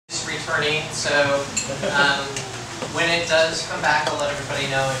returning, so when it does come back, I'll let everybody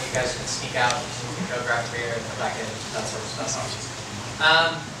know, and you guys can sneak out and go grab a beer and come back in, that sort of stuff.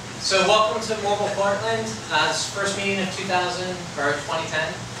 So welcome to Mobile Portland. It's the first meeting of 2010.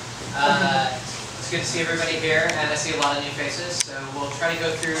 It's good to see everybody here, and I see a lot of new faces. So we'll try to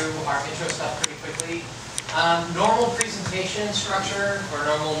go through our intro stuff pretty quickly. Normal presentation structure or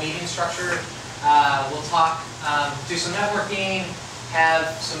normal meeting structure. We'll talk, do some networking, have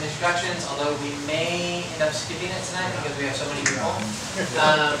some introductions, although we may end up skipping it tonight because we have so many people.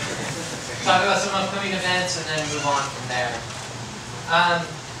 Talk about some upcoming events and then move on from there.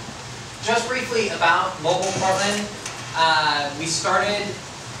 Just briefly about Mobile Portland. We started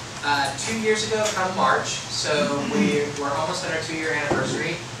 2 years ago come March, so we're almost at our 2-year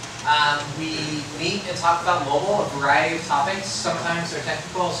anniversary. We meet and talk about mobile, a variety of topics. Sometimes they're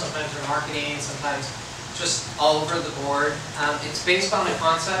technical, sometimes they're marketing, sometimes just all over the board. It's based on a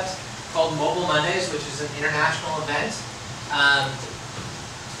concept called Mobile Mondays, which is an international event.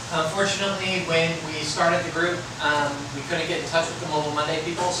 Unfortunately, when we started the group, we couldn't get in touch with the Mobile Monday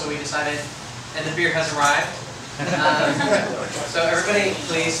people, so we decided, and the beer has arrived. So everybody,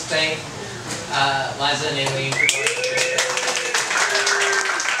 please thank Liza and Aileen for joining us. So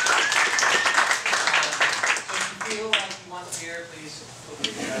if you feel like you want the beer, please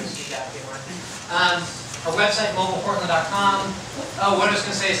seek out one. Our website, mobileportland.com. Oh, what I was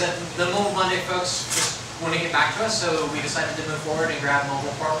going to say is that the Mobile Monday folks just want to get back to us, so we decided to move forward and grab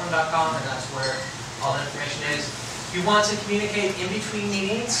mobileportland.com, and that's where all the information is. If you want to communicate in between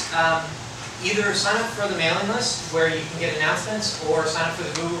meetings, either sign up for the mailing list where you can get announcements, or sign up for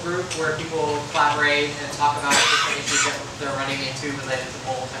the Google group where people collaborate and talk about different issues that they're running into related to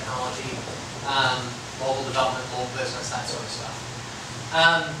mobile technology, mobile development, mobile business, that sort of stuff.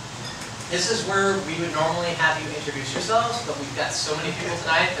 This is where we would normally have you introduce yourselves, but we've got so many people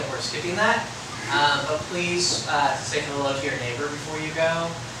tonight that we're skipping that. But please say hello to your neighbor before you go.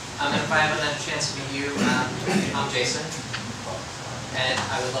 And if I haven't had a chance to meet you, I'm Jason, and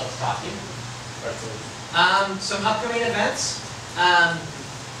I would love to talk to you. Some upcoming events.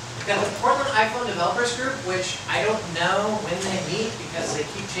 We've got the Portland iPhone Developers Group, which I don't know when they meet because they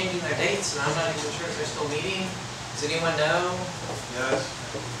keep changing their dates, and I'm not even sure if they're still meeting. Does anyone know? Yes.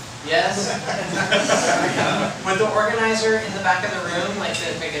 Yes? Would the organizer in the back of the room like to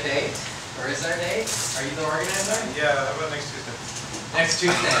pick a date? Or is there a date? Are you the organizer? Yeah, how about next Tuesday? Next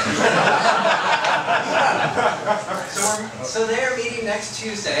Tuesday. So they are meeting next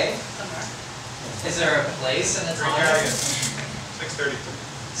Tuesday. Is there a place and a time? 6:30.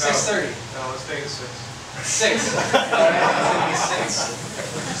 6:30. No, let's take it 6. 6. Okay, it's going to be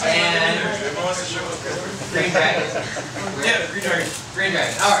 6. And Green Dragon. Yeah, Green Dragon. Green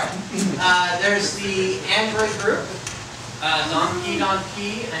Dragon. All right. There's the Android group. Don P. I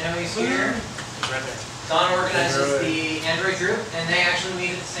know he's here. Right there. Don organizes the Android group, and they actually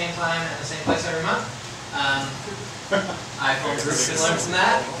meet at the same time at the same place every month. iPhone group can learn from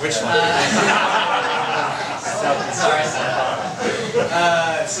that. Which one? Sorry.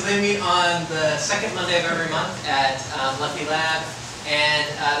 So they meet on the second Monday of every month at Lucky Lab, and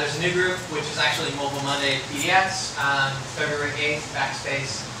there's a new group which is actually Mobile Monday PDX, February 8th,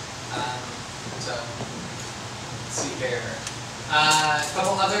 Backspace. So let's see here. A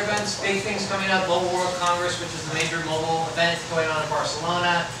couple other events, big things coming up. Mobile World Congress, which is the major mobile event going on in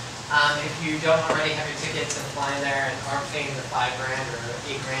Barcelona. If you don't already have your tickets and flying there and aren't paying the $5 grand or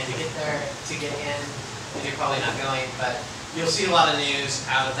 $8 grand to get there to get in, then you're probably not going. But you'll see a lot of news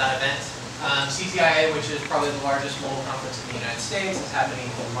out of that event. CTIA, which is probably the largest mobile conference in the United States, is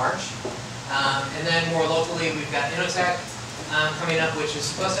happening in March. And then more locally, we've got Innotech coming up, which is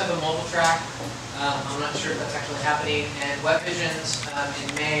supposed to have a mobile track. I'm not sure if that's actually happening. And Webvision's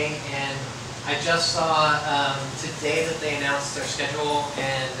in May, and I just saw today that they announced their schedule,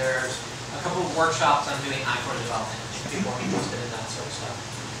 and there's a couple of workshops on doing iPhone development, if people are interested in that sort of stuff.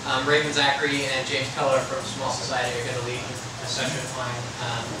 Raymond Zachary and James Keller from Small Society are going to lead a session on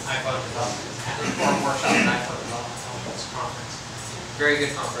iPhone development, or a workshop on iPhone development at this conference. Very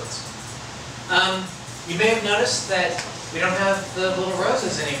good conference. You may have noticed that we don't have the little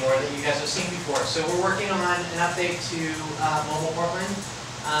roses anymore that you guys have seen before. So we're working on an update to Mobile Portland,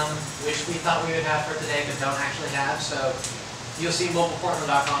 which we thought we would have for today, but don't actually have. So you'll see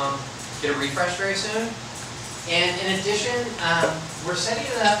mobileportland.com get a refresh very soon. And in addition, we're setting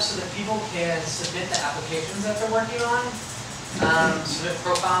it up so that people can submit the applications that they're working on. Submit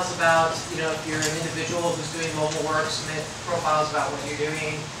profiles about, if you're an individual who's doing mobile work, submit profiles about what you're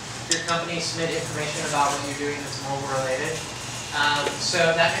doing. Your company, submit information about what you're doing that's mobile related. So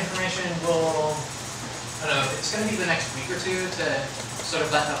that information will, I don't know, it's going to be the next week or two to sort of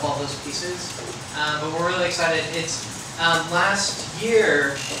button up all those pieces. But we're really excited. It's last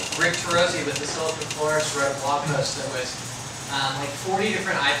year, Rick Tarozzi with the Silicon Florist wrote a blog post that was like 40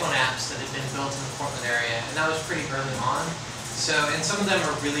 different iPhone apps that had been built in the Portland area, and that was pretty early on. So, and some of them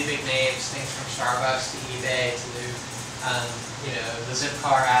are really big names, things from Starbucks to eBay to the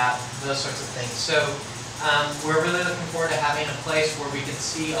Zipcar app, those sorts of things. So we're really looking forward to having a place where we can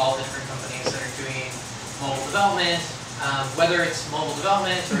see all the different companies that are doing mobile development, whether it's mobile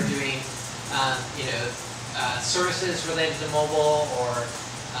development or doing services related to mobile or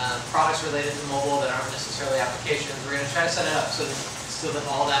products related to mobile that aren't necessarily applications. We're going to try to set it up so that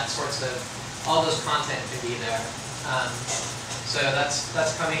all all those content can be there. So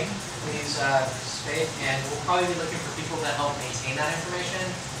that's coming. Please participate, and we'll probably be looking for people that help maintain that information,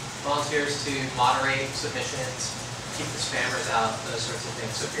 volunteers to moderate submissions, keep the spammers out, those sorts of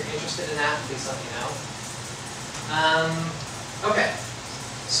things. So if you're interested in that, please let me know. Okay,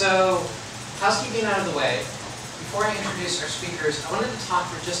 so housekeeping out of the way. Before I introduce our speakers, I wanted to talk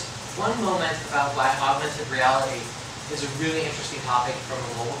for just one moment about why augmented reality is a really interesting topic from a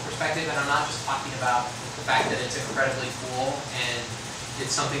mobile perspective, and I'm not just talking about the fact that it's incredibly cool and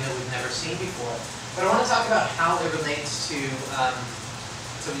it's something that we've never seen before, but I want to talk about how it relates to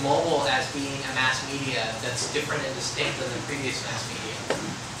mobile as being a mass media that's different and distinct than the previous mass media.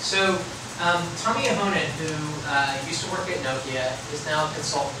 So Tommy Ahonen, who used to work at Nokia, is now a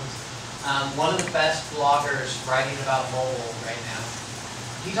consultant. One of the best bloggers writing about mobile right now.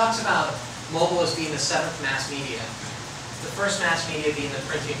 He talks about mobile as being the seventh mass media. The first mass media being the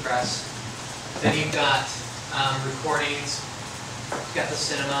printing press. Then you've got recordings, you've got the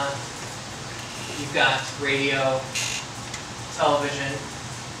cinema, you've got radio, television,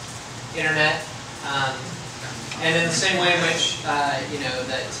 internet, and in the same way in which that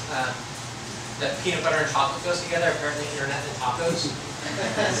peanut butter and chocolate goes together, apparently internet and tacos.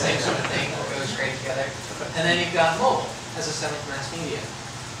 Same sort of thing, goes great together. And then you've got mobile as a seventh mass media.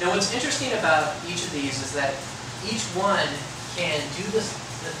 Now what's interesting about each of these is that each one can do the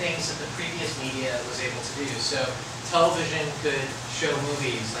things that the previous media was able to do. So television could show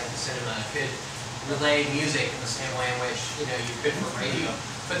movies like the cinema, could relay music in the same way in which you could for radio.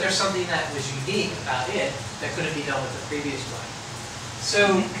 But there's something that was unique about it that couldn't be done with the previous one.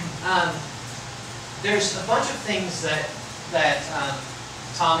 So there's a bunch of things that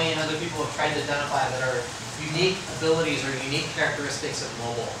Tommy and other people have tried to identify that are unique abilities or unique characteristics of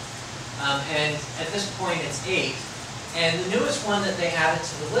mobile. And at this point it's 8. And the newest one that they added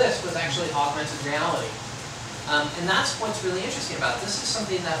to the list was actually augmented reality. And that's what's really interesting about it. This is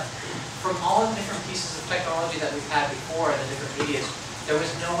something that from all the different pieces of technology that we've had before in the different medias, there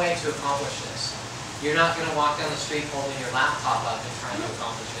was no way to accomplish this. You're not going to walk down the street holding your laptop up and trying to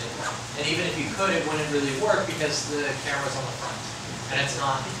accomplish it. And even if you could, it wouldn't really work because the camera's on the front. And it's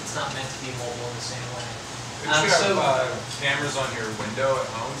not meant to be mobile in the same way. Don't you have cameras on your window at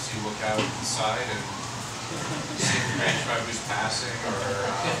home so you look out the side and see who's passing or...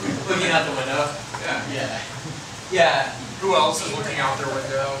 looking out the window? Yeah. Yeah. Who else is looking out their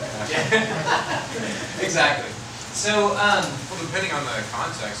window? Yeah. Exactly. So, well, depending on the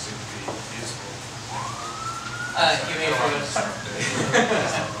context, it could be useful. You may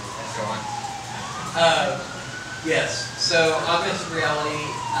Go on. Yes. So augmented reality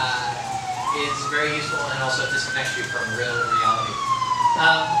is very useful and also disconnects you from real reality.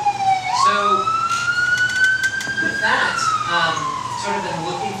 So with that, sort of been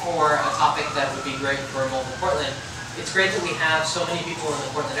looking for a topic that would be great for Mobile Portland. It's great that we have so many people in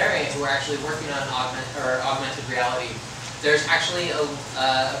the Portland area who are actually working on augmented reality. There's actually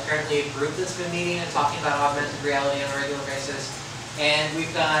apparently a group that's been meeting and talking about augmented reality on a regular basis. And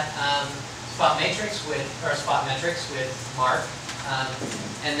we've got Spot Metrix with Mark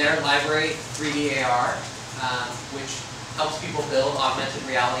and their library 3D AR, which helps people build augmented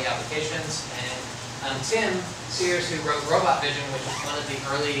reality applications. And Tim Sears, who wrote Robotvision, which is one of the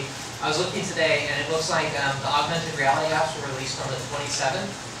early. I was looking today, and it looks like the augmented reality apps were released on the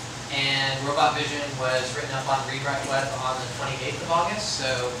 27th. And Robotvision was written up on Read Write Web on the 28th of August,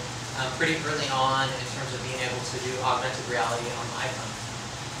 so pretty early on in terms of being able to do augmented reality on the iPhone.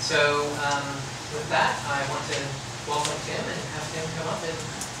 So with that, I want to welcome Tim and have Tim come up and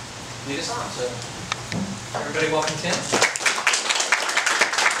lead us on. So everybody welcome Tim.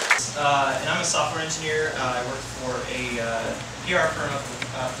 And I'm a software engineer. I work for a PR firm up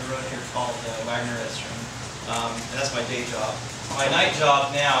the road here called Wagner Edstrom. And that's my day job. My night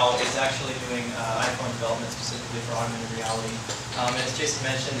job now is actually doing iPhone development specifically for augmented reality. And as Jason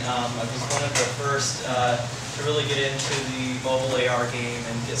mentioned, I was one of the first to really get into the mobile AR game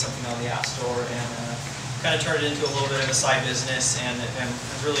and get something on the App Store. And kind of turned it into a little bit of a side business, and have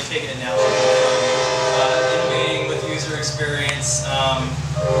really taken it now from innovating with user experience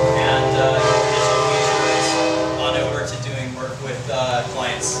and additional features on over to doing work with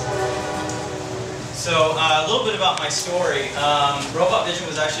clients. So a little bit about my story. Robotvision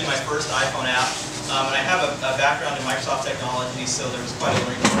was actually my first iPhone app, and I have a background in Microsoft technology, so there was quite a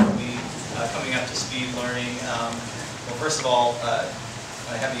learning curve for me coming up to speed learning. Well, first of all,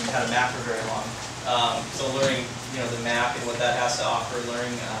 I haven't even had a Mac for very long. So learning, the Mac and what that has to offer,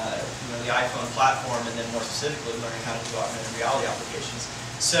 learning, the iPhone platform, and then more specifically learning how to do augmented reality applications.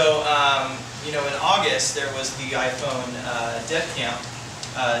 So, in August there was the iPhone Dev Camp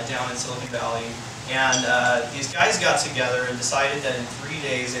down in Silicon Valley, and these guys got together and decided that in 3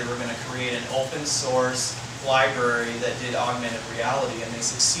 days they were going to create an open source library that did augmented reality, and they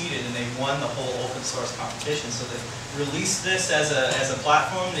succeeded, and they won the whole open source competition. So they released this as a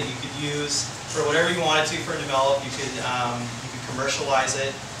platform that you could use for whatever you wanted to for develop. You could commercialize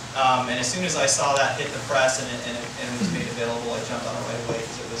it, and as soon as I saw that hit the press and it was made available, I jumped on it right away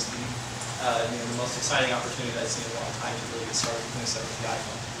because it was the most exciting opportunity I'd seen in a long time to really get started doing stuff with the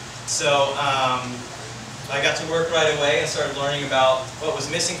iPhone. So I got to work right away and started learning about what was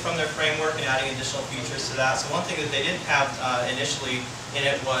missing from their framework and adding additional features to that. So one thing that they didn't have initially in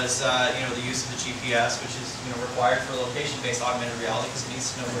it was the use of the GPS, which is required for location-based augmented reality because it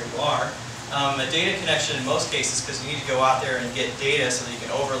needs to know where you are. A data connection in most cases because you need to go out there and get data so that you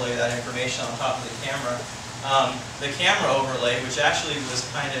can overlay that information on top of the camera. The camera overlay, which actually was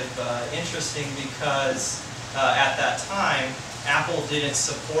kind of interesting because at that time Apple didn't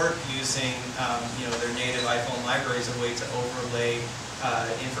support using their native iPhone library as a way to overlay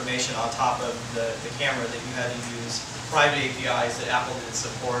information on top of the camera, that you had to use private APIs that Apple didn't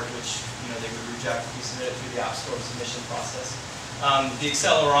support, which they would reject if you submit it through the App Store submission process. The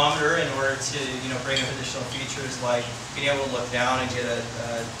accelerometer, in order to bring up additional features like being able to look down and get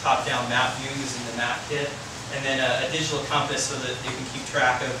a top-down map view using the map kit, and then a digital compass so that you can keep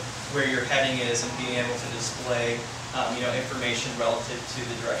track of where your heading is and being able to display information relative to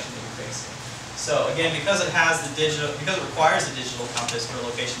the direction that you're facing. So again, because it requires a digital compass for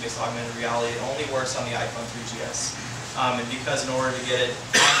location-based augmented reality, it only works on the iPhone 3GS. And because in order to get it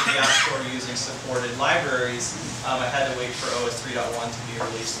onto the App Store using supported libraries, I had to wait for OS 3.1 to be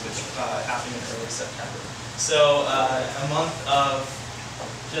released, which happened in early September. So a month of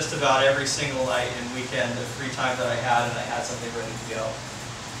just about every single night and weekend of free time that I had, and I had something ready to go.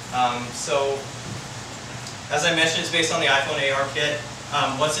 So as I mentioned, it's based on the iPhone AR kit.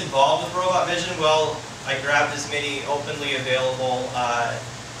 What's involved with Robotvision? Well, I grabbed as many openly available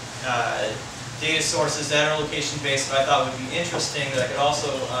data sources that are location-based that I thought would be interesting, that I could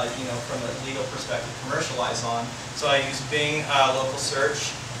also, from a legal perspective, commercialize on. So I used Bing local search.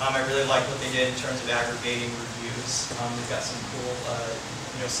 I really liked what they did in terms of aggregating reviews. They've got some cool,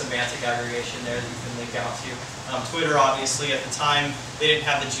 semantic aggregation there that you can link out to. Twitter, obviously, at the time, they didn't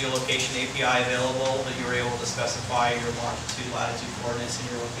have the geolocation API available, but you were able to specify your longitude, latitude coordinates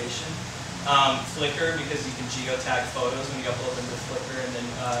in your location. Flickr, because you can geotag photos when you upload them to Flickr, and then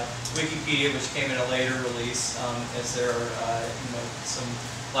Wikipedia, which came in a later release, as there are some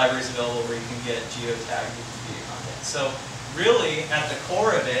libraries available where you can get geotagged Wikipedia content. So really, at the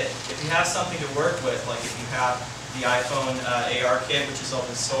core of it, if you have something to work with, like if you have the iPhone AR kit, which is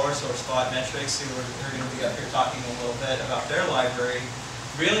open source, or Spot Metrix, who are going to be up here talking a little bit about their library,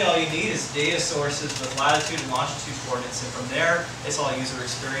 really all you need is data sources with latitude and longitude coordinates, and from there it's all user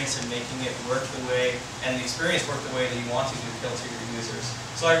experience and making it work the way, and the experience work the way that you want to appeal to your users.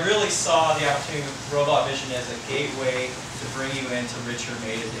 So I really saw the opportunity with Robotvision as a gateway to bring you into richer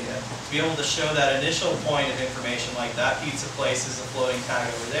metadata. To be able to show that initial point of information, like that pizza place is a floating tag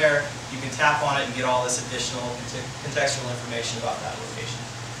over there, you can tap on it and get all this additional contextual information about that location.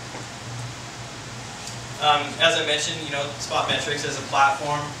 As I mentioned, Spot Metrix as a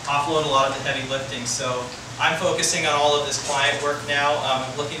platform offload a lot of the heavy lifting. So I'm focusing on all of this client work now. I'm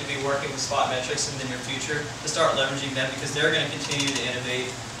looking to be working with Spot Metrix in the near future to start leveraging them, because they're going to continue to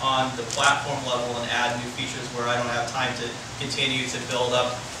innovate on the platform level and add new features where I don't have time to continue to build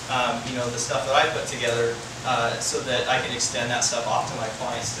up the stuff that I put together, so that I can extend that stuff off to my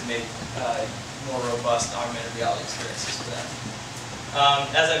clients to make more robust augmented reality experiences for them.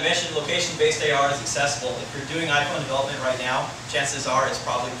 As I mentioned, location-based AR is accessible. If you're doing iPhone development right now, chances are it's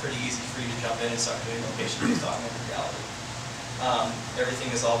probably pretty easy for you to jump in and start doing location-based augmented reality.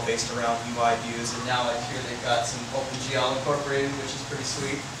 Everything is all based around UI views, and now here they've got some OpenGL incorporated, which is pretty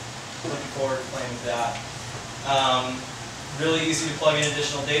sweet. Looking forward to playing with that. Really easy to plug in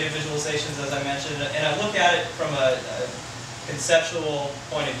additional data visualizations, as I mentioned, and I look at it from conceptual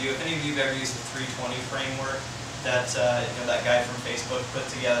point of view, if any of you have ever used the 320 framework that that guy from Facebook put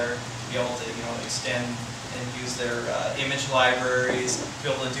together to be able to extend and use their image libraries, be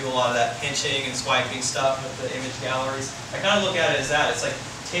able to do a lot of that pinching and swiping stuff with the image galleries. I kind of look at it as that. It's like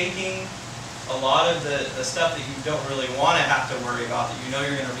taking a lot of the stuff that you don't really want to have to worry about, that you know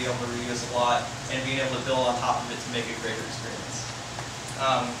you're going to be able to reuse a lot, and being able to build on top of it to make a greater experience.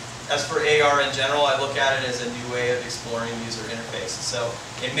 As for AR in general, I look at it as a new way of exploring user interface. So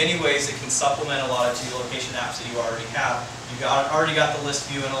in many ways, it can supplement a lot of geolocation apps that you already have. You've already got the list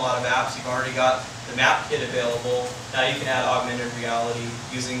view in a lot of apps. You've already got the map kit available. Now you can add augmented reality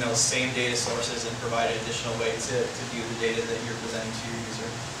using those same data sources and provide an additional way to view the data that you're presenting to your user.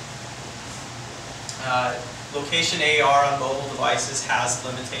 Location AR on mobile devices has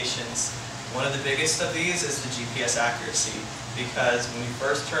limitations. One of the biggest of these is the GPS accuracy, because when you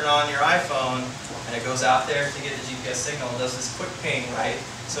first turn on your iPhone and it goes out there to get the GPS signal, it does this quick ping, right?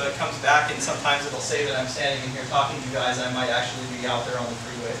 So it comes back and sometimes it'll say that I'm standing in here talking to you guys, I might actually be out there on the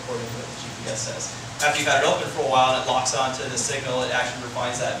freeway according to what the GPS says. After you've had it open for a while and it locks onto the signal, it actually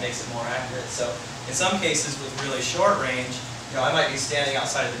refines that and makes it more accurate. So in some cases with really short range, I might be standing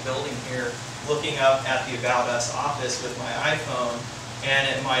outside of the building here looking up at the About Us office with my iPhone, and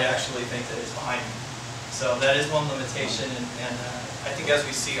it might actually think that it's behind me. So that is one limitation, and I think as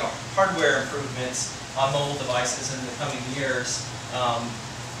we see hardware improvements on mobile devices in the coming years,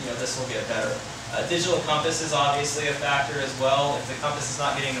 this will get better. Digital compass is obviously a factor as well. If the compass is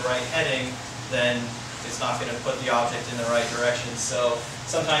not getting the right heading, then it's not going to put the object in the right direction. So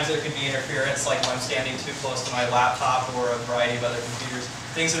sometimes there can be interference, like if I'm standing too close to my laptop or a variety of other computers.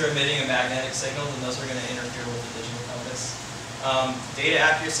 Things that are emitting a magnetic signal, then those are going to interfere with the digital compass. Data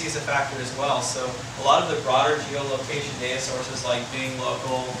accuracy is a factor as well. So a lot of the broader geolocation data sources like Bing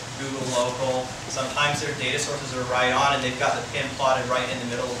Local, Google Local, sometimes their data sources are right on and they've got the pin plotted right in the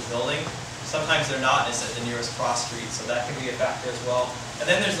middle of the building. Sometimes they're not, and it's at the nearest cross street, so that can be a factor as well. And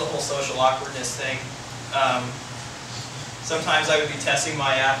then there's the whole social awkwardness thing. Sometimes I would be testing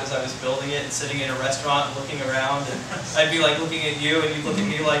my app as I was building it and sitting in a restaurant and looking around, and I'd be like looking at you and you look at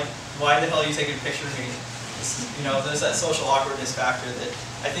me like, why the hell are you taking a picture of me? There's that social awkwardness factor that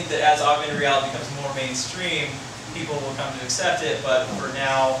I think that as augmented reality becomes more mainstream, people will come to accept it, but for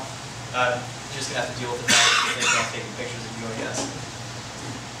now, you're just going to have to deal with the fact that they can't take pictures of you, I guess.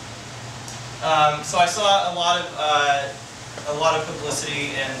 So I saw a lot of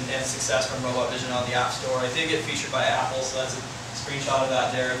publicity and success from Robotvision on the App Store. I did get featured by Apple, so that's a screenshot of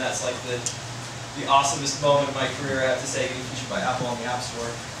that there, and that's like the awesomest moment of my career, I have to say, getting featured by Apple on the App Store.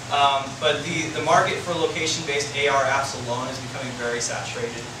 But the market for location-based AR apps alone is becoming very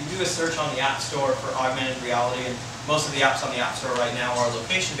saturated. If you do a search on the App Store for augmented reality, and most of the apps on the App Store right now are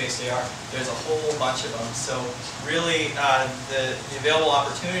location-based AR, there's a whole bunch of them. So really, the available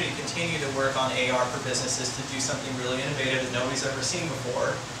opportunity to continue to work on AR for businesses to do something really innovative that nobody's ever seen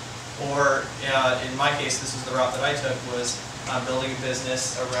before. Or in my case, this is the route that I took, was building a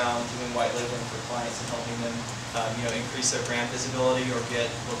business around doing white labeling for clients and helping them increase their brand visibility or get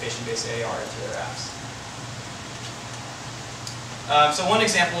location-based AR into their apps. So one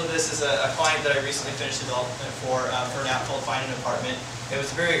example of this is a client that I recently finished development for an app called Find an Apartment. It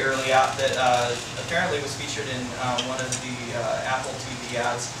was a very early app that apparently was featured in one of the Apple TV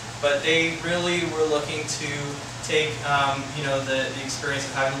ads. But they really were looking to take the experience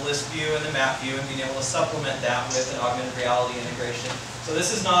of having the list view and the map view and being able to supplement that with an augmented reality integration. So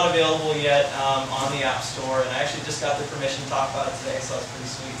this is not available yet on the App Store, and I actually just got the permission to talk about it today, so that's pretty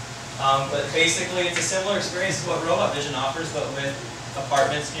sweet. But basically, it's a similar experience to what Robotvision offers, but with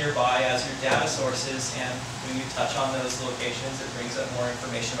apartments nearby as your data sources, and when you touch on those locations, it brings up more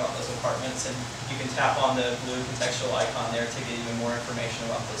information about those apartments, and you can tap on the blue contextual icon there to get even more information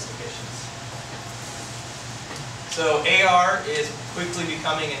about those locations. So AR is quickly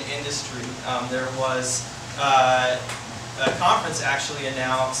becoming an industry. There was a conference actually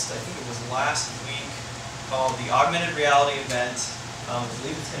announced, I think it was last week, called the Augmented Reality event. I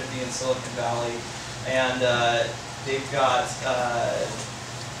believe it's going to be in Silicon Valley, and they've got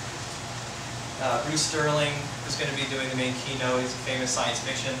Bruce Sterling, who's going to be doing the main keynote. He's a famous science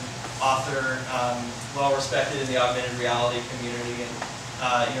fiction author, well respected in the augmented reality community, and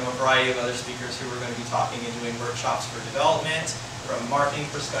a variety of other speakers who are going to be talking and doing workshops for development, from a marketing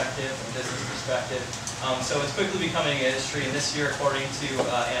perspective, from a business perspective. So it's quickly becoming an industry, and this year, according to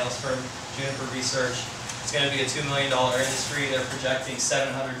analyst firm Juniper Research, it's going to be a $2 million industry. They're projecting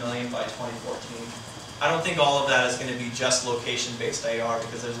 $700 million by 2014. I don't think all of that is going to be just location-based AR,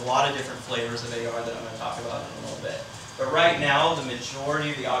 because there's a lot of different flavors of AR that I'm going to talk about in a little bit. But right now, the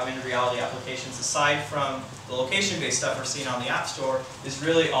majority of the augmented reality applications, aside from the location-based stuff we're seeing on the App Store, is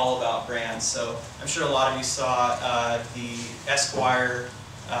really all about brands. So I'm sure a lot of you saw the Esquire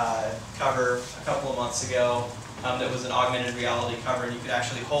cover a couple of months ago. That was an augmented reality cover, and you could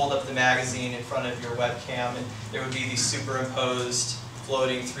actually hold up the magazine in front of your webcam, and there would be these superimposed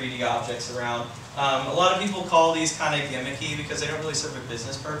floating 3D objects around. A lot of people call these kind of gimmicky because they don't really serve a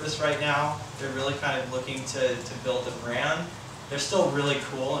business purpose right now. They're really kind of looking to build a brand. They're still really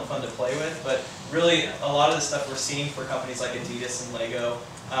cool and fun to play with, but really a lot of the stuff we're seeing for companies like Adidas and Lego,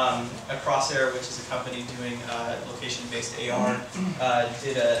 Crosshair, which is a company doing location-based AR,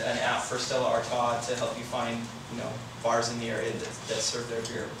 did an app for Stella Artois to help you find, bars in the area that serve their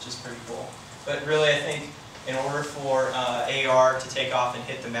beer, which is pretty cool. But really, I think in order for AR to take off and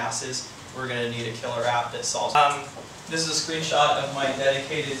hit the masses, we're going to need a killer app that solves. This is a screenshot of my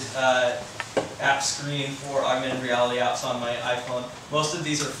dedicated app screen for augmented reality apps on my iPhone. Most of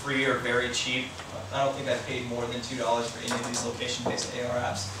these are free or very cheap. I don't think I've paid more than $2 for any of these location-based AR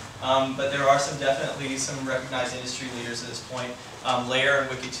apps. But there are definitely some recognized industry leaders at this point. Layer and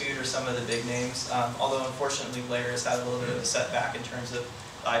Wikitude are some of the big names, although unfortunately Layer has had a little bit of a setback in terms of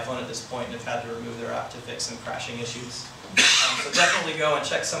the iPhone at this point and have had to remove their app to fix some crashing issues. So definitely go and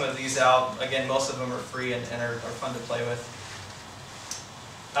check some of these out. Again, most of them are free and are fun to play with.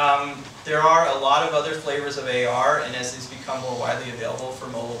 There are a lot of other flavors of AR, and as these become more widely available for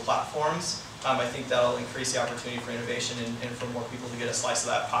mobile platforms, I think that'll increase the opportunity for innovation and for more people to get a slice of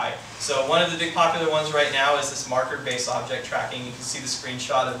that pie. So one of the big popular ones right now is this marker-based object tracking. You can see the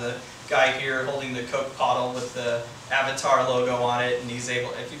screenshot of the guy here holding the Coke bottle with the Avatar logo on it, and he's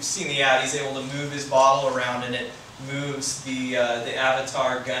able, if you've seen the ad, he's able to move his bottle around, and it moves the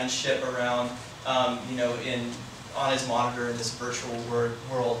Avatar gunship around, on his monitor in this virtual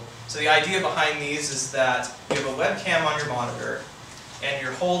world. So the idea behind these is that you have a webcam on your monitor, and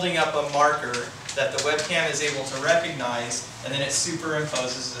you're holding up a marker that the webcam is able to recognize, and then it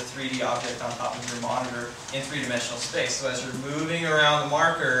superimposes a 3D object on top of your monitor in three-dimensional space. So as you're moving around the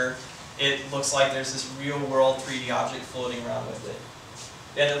marker, it looks like there's this real-world 3D object floating around with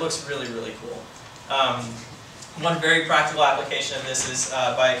it. And it looks really, really cool. One very practical application of this is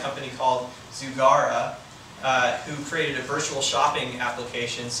by a company called Zugara, who created a virtual shopping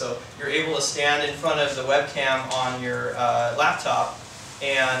application. So you're able to stand in front of the webcam on your laptop,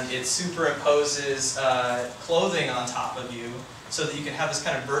 and it superimposes clothing on top of you so that you can have this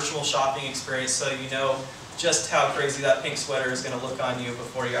kind of virtual shopping experience, so you know just how crazy that pink sweater is going to look on you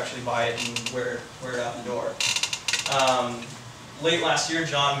before you actually buy it and wear it out the door. Late last year,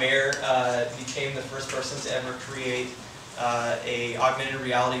 John Mayer became the first person to ever create a augmented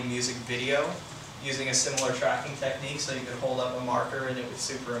reality music video using a similar tracking technique. So you could hold up a marker and it would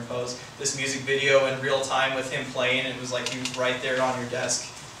superimpose this music video in real time with him playing. It was like he was right there on your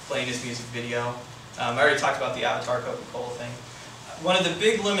desk playing his music video. I already talked about the Avatar Coca-Cola thing. One of the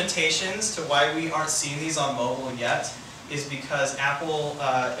big limitations to why we aren't seeing these on mobile yet is because Apple,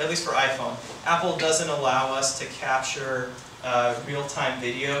 at least for iPhone, Apple doesn't allow us to capture real-time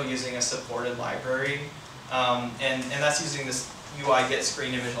video using a supported library. And that's using this UI get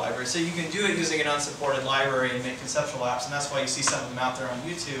screen image library. So you can do it using an unsupported library and make conceptual apps, and that's why you see some of them out there on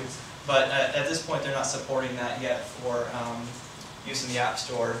YouTube. But at this point, they're not supporting that yet for use in the App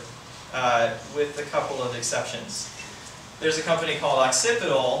Store, with a couple of exceptions. There's a company called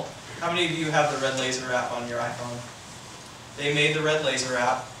Occipital. How many of you have the Red Laser app on your iPhone? They made the Red Laser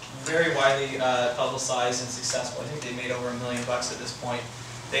app, very widely publicized and successful. I think they made over $1 million at this point.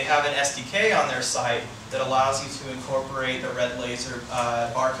 They have an SDK on their site that allows you to incorporate the Red Laser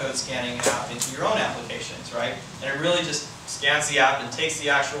barcode scanning app into your own applications, right? And it really just scans the app and takes the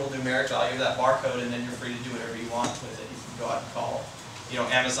actual numeric value of that barcode, and then you're free to do whatever you want with it. You can go out and call,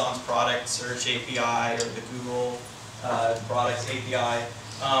 Amazon's product search API or the Google products API.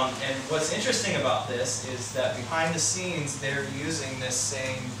 And what's interesting about this is that behind the scenes, they're using this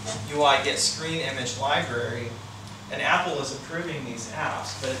same UI get screen image library. And Apple is approving these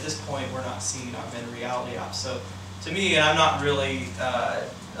apps, but at this point we're not seeing augmented reality apps. So to me, and I'm not really,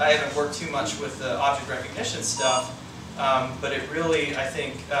 I haven't worked too much with the object recognition stuff, but it really, I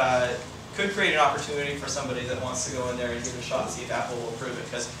think, could create an opportunity for somebody that wants to go in there and give it a shot and see if Apple will approve it,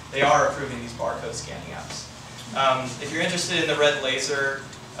 because they are approving these barcode scanning apps. If you're interested in the Red Laser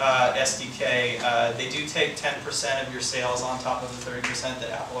SDK, they do take 10% of your sales on top of the 30% that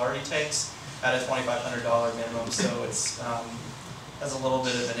Apple already takes, at a $2,500 minimum, so it's has a little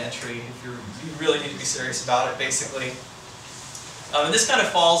bit of an entry if you really need to be serious about it, basically. And this kind of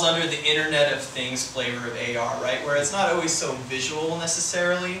falls under the Internet of Things flavor of AR, right? Where it's not always so visual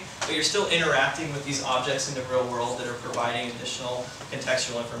necessarily, but you're still interacting with these objects in the real world that are providing additional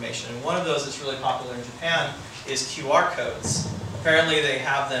contextual information. And one of those that's really popular in Japan is QR codes. Apparently they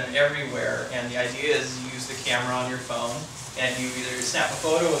have them everywhere, and the idea is you use the camera on your phone, and you either snap a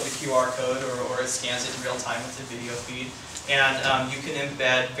photo of the QR code or it scans it in real time with the video feed. And you can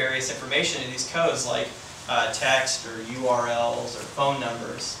embed various information in these codes like text or URLs or phone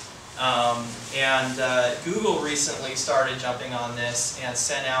numbers. Google recently started jumping on this and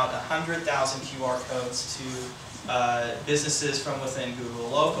sent out 100,000 QR codes to businesses from within Google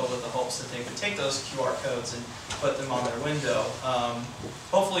local with the hopes that they could take those QR codes and put them on their window.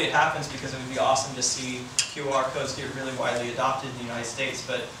 Hopefully it happens because it would be awesome to see QR codes get really widely adopted in the United States,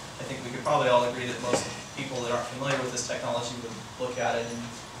 but I think we could probably all agree that most people that aren't familiar with this technology would look at it and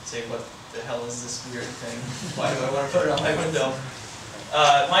say, what the hell is this weird thing? Why do I want to put it on my window?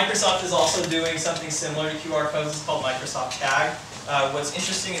 Microsoft is also doing something similar to QR codes. It's called Microsoft Tag. What's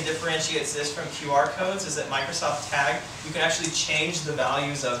interesting and differentiates this from QR codes is that Microsoft Tag, you can actually change the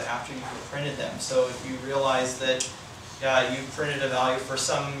values of after you've printed them. So if you realize that you printed a value for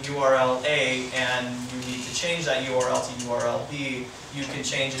some URL A and you need to change that URL to URL B, you can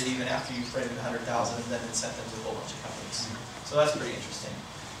change it even after you've printed 100,000 and then sent them to a whole bunch of companies. So that's pretty interesting.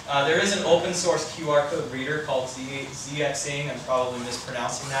 There is an open source QR code reader called ZXing. I'm probably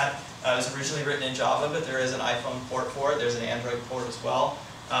mispronouncing that. It was originally written in Java, but there is an iPhone port for it. There's an Android port as well.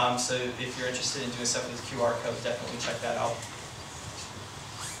 So if you're interested in doing stuff with QR code, definitely check that out.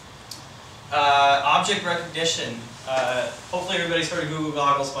 Object recognition. Hopefully everybody's heard of Google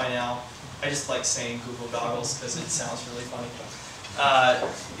Goggles by now. I just like saying Google Goggles because it sounds really funny.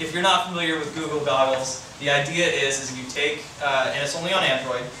 If you're not familiar with Google Goggles, the idea is you take, and it's only on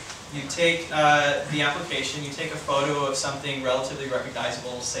Android, you take the application, you take a photo of something relatively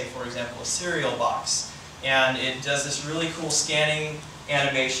recognizable, say for example a cereal box, and it does this really cool scanning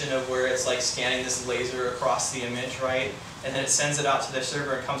animation of where it's like scanning this laser across the image, right? And then it sends it out to their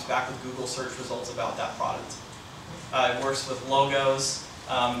server and comes back with Google search results about that product. It works with logos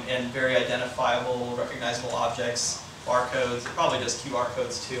and very identifiable, recognizable objects, barcodes. It probably does QR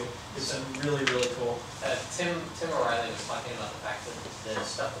codes too. It's really, really cool. Tim O'Reilly was talking about the fact that the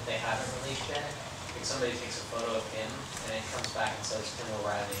stuff that they haven't released yet, like somebody takes a photo of him and it comes back and says Tim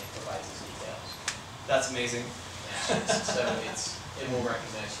O'Reilly and provides his details. That's amazing. Yeah, so it will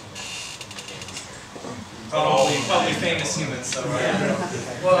recognize humans in the game here. Probably famous humans, so right?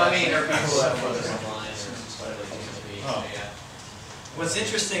 Yeah. Well, I mean, there are people who have photos online or whatever they seem to be. So, yeah. What's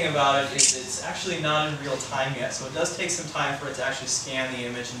interesting about it is it's actually not in real time yet, so it does take some time for it to actually scan the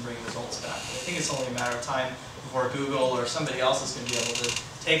image and bring results back. But I think it's only a matter of time before Google or somebody else is going to be able to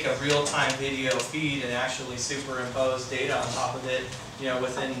take a real-time video feed and actually superimpose data on top of it, you know,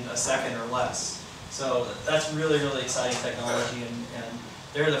 within a second or less. So that's really, really exciting technology, and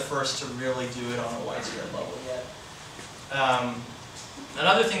they're the first to really do it on a widespread level yet.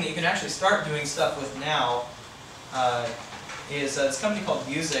 Another thing that you can actually start doing stuff with now is this company called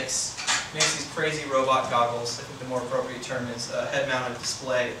Vuzix makes these crazy robot goggles. I think the more appropriate term is head-mounted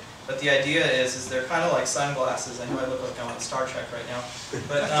display. But the idea is they're kind of like sunglasses. I know I look like I'm on Star Trek right now.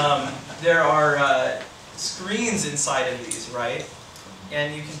 But there are screens inside of these, right?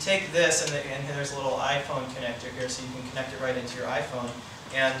 And you can take this, and there's a little iPhone connector here, so you can connect it right into your iPhone.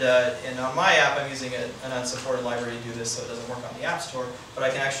 And on my app, I'm using an unsupported library to do this, so it doesn't work on the App Store. But I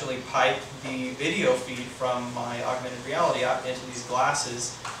can actually pipe the video feed from my Augmented Reality app into these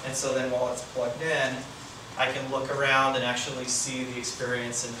glasses. And so then while it's plugged in, I can look around and actually see the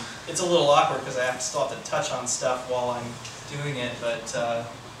experience. And it's a little awkward because I still have to touch on stuff while I'm doing it, but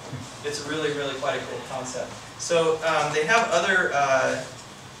it's really, really quite a cool concept. So they have other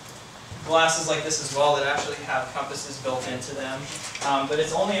glasses like this as well that actually have compasses built into them. But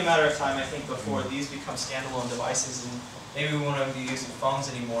it's only a matter of time, I think, before these become standalone devices, and maybe we won't even be using phones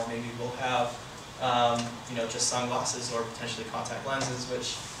anymore. Maybe we'll have you know, just sunglasses or potentially contact lenses,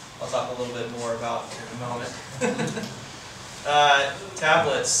 which I'll talk a little bit more about in a moment.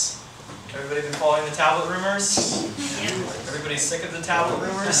 Tablets. Everybody been following the tablet rumors? Everybody's sick of the tablet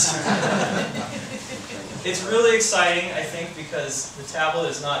rumors? It's really exciting, I think, because the tablet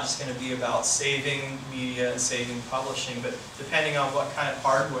is not just going to be about saving media and saving publishing, but depending on what kind of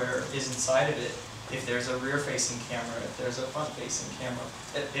hardware is inside of it, if there's a rear-facing camera, if there's a front-facing camera,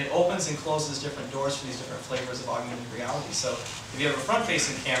 it opens and closes different doors for these different flavors of augmented reality. So if you have a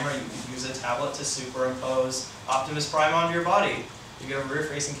front-facing camera, you can use a tablet to superimpose Optimus Prime onto your body. If you have a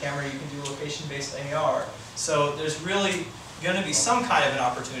rear-facing camera, you can do location-based AR. So there's really going to be some kind of an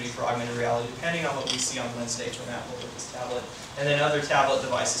opportunity for augmented reality, depending on what we see on Wednesday from Apple with this tablet. And then other tablet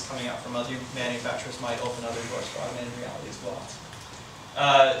devices coming out from other manufacturers might open other doors for augmented reality as well.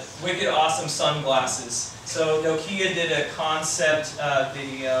 Wicked awesome sunglasses. So Nokia did a concept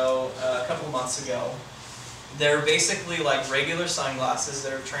video a couple months ago. They're basically like regular sunglasses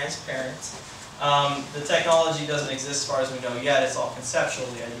that are transparent. The technology doesn't exist as far as we know yet. It's all conceptual.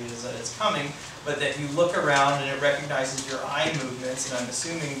 The idea is that it's coming, but that you look around and it recognizes your eye movements. And I'm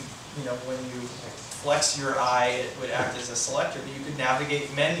assuming, you know, when you flex your eye, it would act as a selector. But you could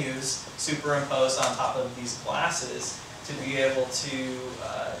navigate menus superimposed on top of these glasses to be able to, you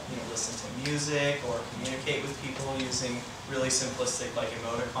know, listen to music or communicate with people using really simplistic like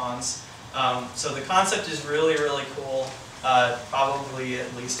emoticons. So the concept is really, really cool. Probably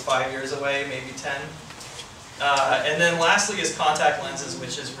at least 5 years away, maybe 10. And then lastly is contact lenses,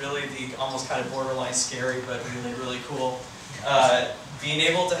 which is really the almost kind of borderline scary, but really, really cool. Being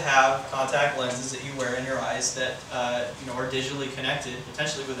able to have contact lenses that you wear in your eyes that you know, are digitally connected,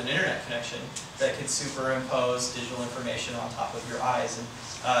 potentially with an internet connection, that can superimpose digital information on top of your eyes. And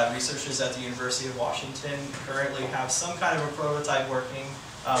researchers at the University of Washington currently have some kind of a prototype working.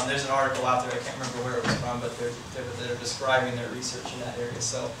 There's an article out there, I can't remember where it was from, but they're describing their research in that area.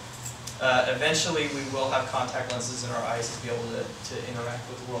 So eventually we will have contact lenses in our eyes to be able to interact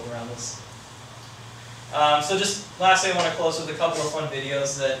with the world around us. So just lastly, I want to close with a couple of fun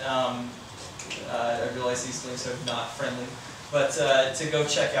videos that I realize these links are not friendly, but to go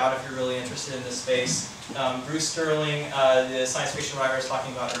check out if you're really interested in this space. Bruce Sterling, the science fiction writer I was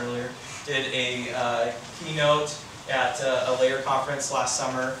talking about earlier, did a keynote at a layer conference last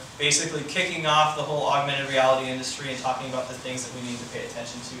summer, basically kicking off the whole augmented reality industry and talking about the things that we need to pay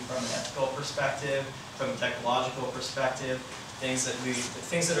attention to from an ethical perspective, from a technological perspective, things that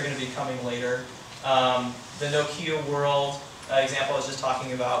are going to be coming later. The Nokia world example I was just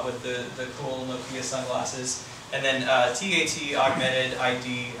talking about with the cool Nokia sunglasses. And then TAT Augmented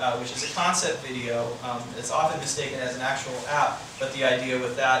ID, which is a concept video. It's often mistaken as an actual app, but the idea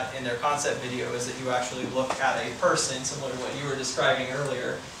with that in their concept video is that you actually look at a person, similar to what you were describing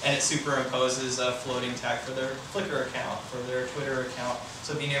earlier, and it superimposes a floating tag for their Flickr account, for their Twitter account.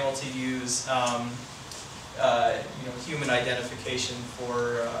 So being able to use you know, human identification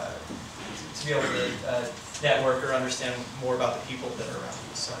for to be able to network or understand more about the people that are around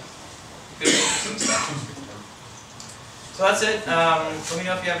you. So good stuff. So that's it. Let me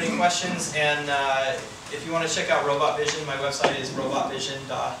know if you have any questions, and if you want to check out Robotvision, my website is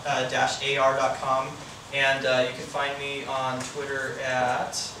robotvision-ar.com, and you can find me on Twitter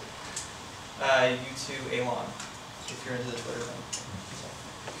at U2Elon, if you're into the Twitter thing. So,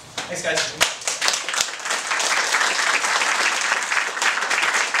 thanks, guys.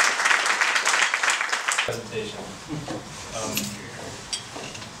 Presentation.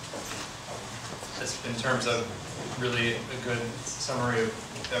 Just in terms of really a good summary of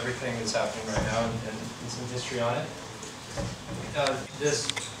everything that's happening right now and some history on it. This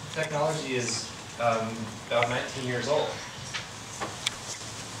technology is about 19 years old.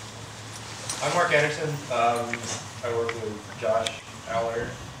 I'm Mark Anderson. I work with Josh Aller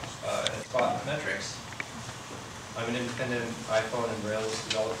at Spot Metrix. I'm an independent iPhone and Rails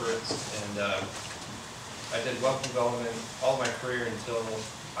developer, and I did web development all my career until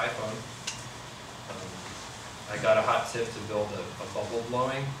iPhone. I got a hot tip to build a bubble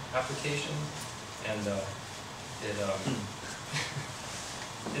blowing application, and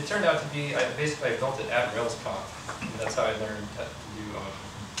it turned out to be, I built it at RailsConf, and that's how I learned how to do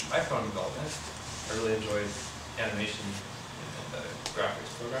iPhone development. I really enjoyed animation and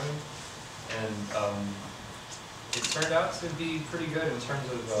graphics programming, and it turned out to be pretty good in terms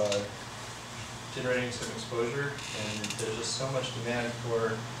of generating some exposure, and there's just so much demand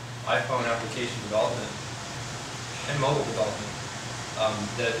for iPhone application development and mobile development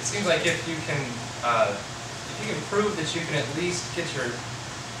that it seems like if you can prove that you can at least get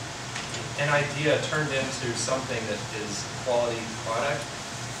an idea turned into something that is a quality product,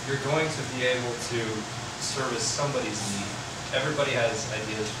 you're going to be able to service somebody's need. Everybody has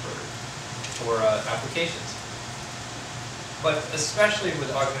ideas for applications, but especially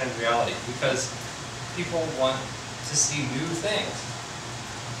with augmented reality, because people want to see new things.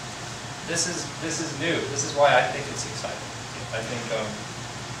 This is new. This is why I think it's exciting. I think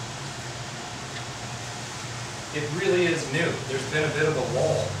it really is new. There's been a bit of a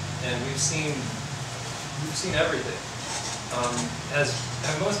lull, and we've seen everything. Have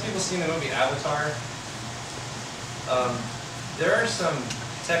most people seen the movie Avatar? There are some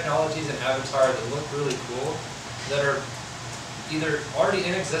technologies in Avatar that look really cool that are either already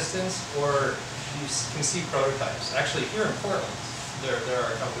in existence or can see prototypes. Actually, here in Portland, there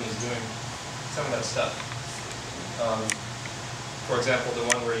are companies doing some of that stuff. For example, the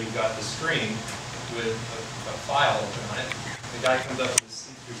one where you've got the screen with a file open on it. The guy comes up with a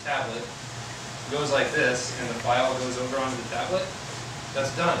see-through tablet, goes like this, and the file goes over onto the tablet.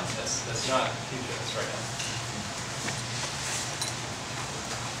 That's done. That's not future. That's right now.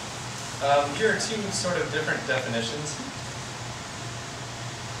 Here are two sort of different definitions.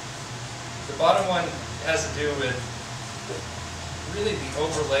 The bottom one has to do with really the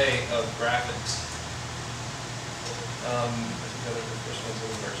overlay of graphics. The first one's a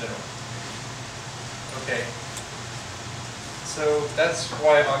little more general. Okay. So that's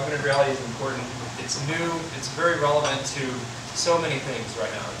why augmented reality is important. It's new. It's very relevant to so many things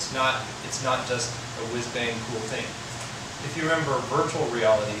right now. It's not just a whiz-bang cool thing. If you remember virtual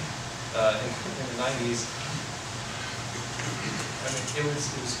reality in the 90s, I mean, it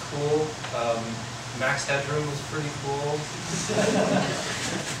was cool. Max Headroom was pretty cool,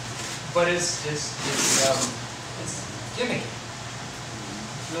 but it's gimmicky.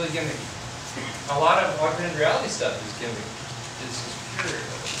 It's really gimmicky. A lot of augmented reality stuff is gimmicky. It's just pure.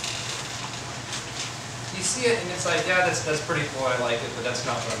 You see it and it's like, yeah, that's pretty cool. I like it, but that's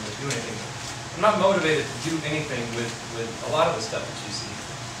not what I'm going to do anything with. I'm not motivated to do anything with a lot of the stuff that you see,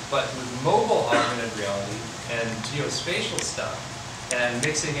 but with mobile augmented reality and geospatial stuff, and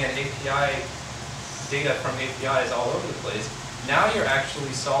mixing in API data from APIs all over the place, now you're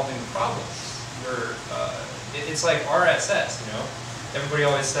actually solving problems. It's like RSS, you know? Everybody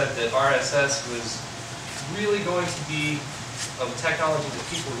always said that RSS was really going to be a technology that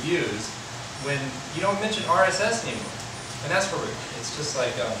people use when you don't mention RSS anymore. And that's where we're going. It's just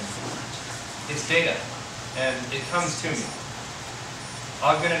like, it's data, and it comes to me.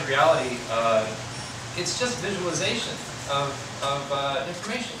 Augmented reality, it's just visualization of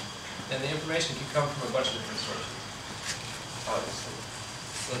information, and the information can come from a bunch of different sources. Obviously.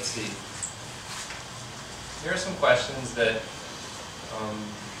 Let's see. Here are some questions that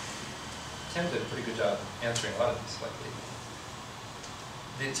Tim did a pretty good job answering a lot of these.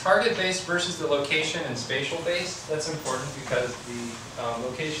 The target-based versus the location and spatial-based, that's important because the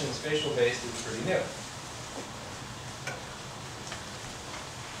location and spatial-based is pretty new.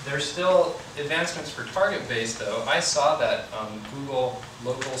 There's still advancements for target-based, though. I saw that Google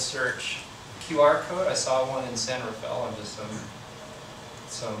local search QR code. I saw one in San Rafael on just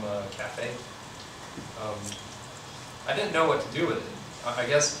some cafe. I didn't know what to do with it. I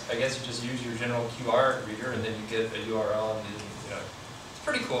guess you just use your general QR reader and then you get a URL and you know, it's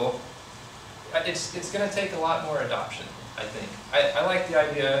pretty cool. It's going to take a lot more adoption, I think. I like the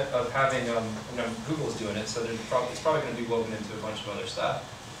idea of having, you know, Google's doing it, so it's probably going to be woven into a bunch of other stuff.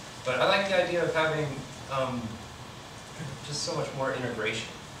 But I like the idea of having just so much more integration.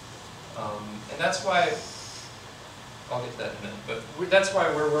 And that's why, I'll get to that in a minute, but that's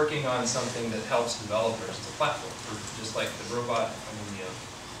why we're working on something that helps developers. It's a platform for just like the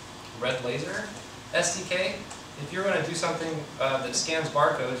Red Laser SDK. If you're going to do something that scans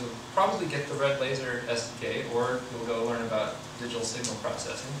barcodes, you'll probably get the Red Laser SDK, or you'll go learn about digital signal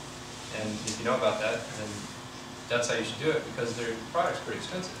processing. And if you know about that, then that's how you should do it, because their product's pretty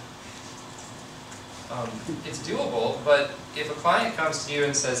expensive. It's doable, but if a client comes to you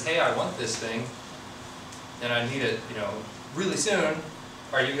and says, "Hey, I want this thing, and I need it, you know, really soon,"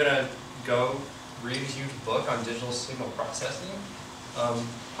 are you going to go read a huge book on digital signal processing?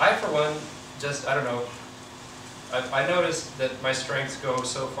 I, for one, I don't know. I noticed that my strengths go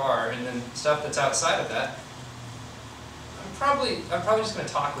so far, and then stuff that's outside of that, I'm probably just going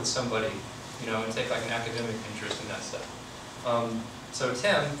to talk with somebody, you know, and take like an academic interest in that stuff. So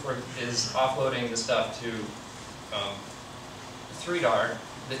Tim is offloading the stuff to 3DAR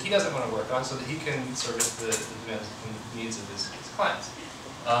that he doesn't want to work on, so that he can service the demands and needs of his clients.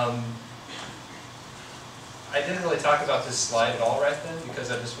 I didn't really talk about this slide at all right then, because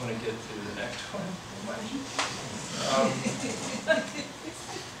I just want to get to the next one.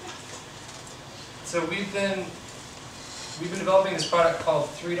 So we've been developing this product called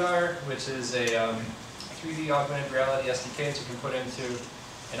 3DAR, which is a 3D augmented reality SDK that you can put into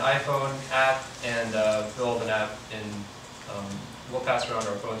an iPhone app and build an app in. We'll pass around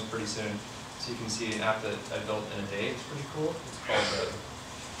our phones pretty soon, so you can see an app that I built in a day. It's pretty cool. It's called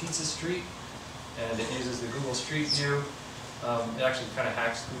Pizza Street, and it uses the Google Street View. It actually kind of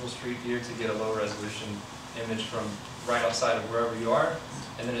hacks Google Street View to get a low resolution image from right outside of wherever you are,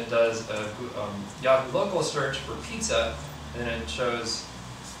 and then it does a Yahoo local search for pizza, and then it shows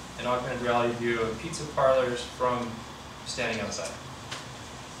an augmented reality view of pizza parlors from standing outside.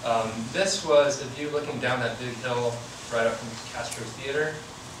 This was a view looking down that big hill right up from Castro Theater.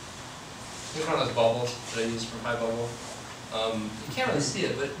 Here's one of those bubbles that I use from High Bubble. You can't really see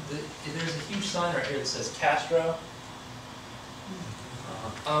it, but there's a huge sign right here that says Castro.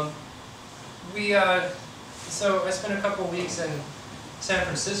 So I spent a couple weeks in San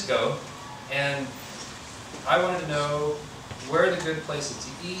Francisco, and I wanted to know where are the good places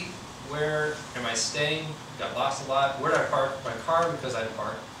to eat, where am I staying, got lost a lot, where did I park my car, because I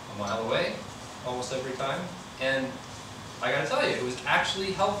park a mile away almost every time, and I gotta tell you, it was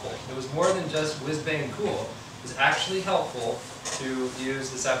actually helpful. It was more than just whiz-bang cool. It was actually helpful to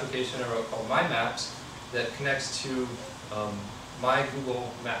use this application I wrote called My Maps that connects to my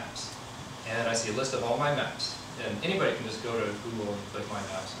Google Maps. And I see a list of all my maps. And anybody can just go to Google and click My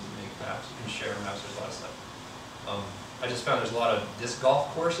Maps and make maps. You can share maps, there's a lot of stuff. I just found there's a lot of disc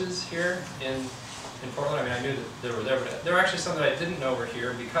golf courses here in Portland. I mean, I knew that they were there, but there were actually some that I didn't know were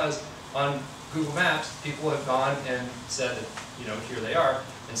here because on Google Maps, people have gone and said that, you know, here they are.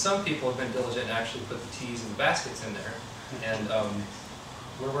 And some people have been diligent and actually put the tees and the baskets in there. And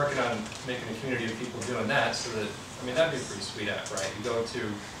we're working on making a community of people doing that so that, I mean, that'd be a pretty sweet app, right? You go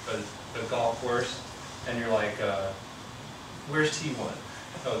to a golf course and you're like, where's T1?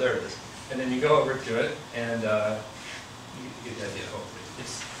 Oh, there it is. And then you go over to it and you get the idea, hopefully.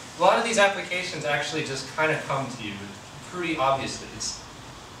 A lot of these applications actually just kind of come to you pretty obviously.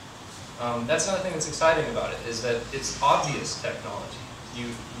 That's another thing that's exciting about it, is that it's obvious technology. You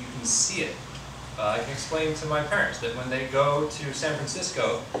can see it. I can explain to my parents that when they go to San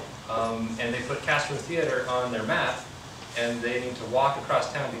Francisco and they put Castro Theater on their map and they need to walk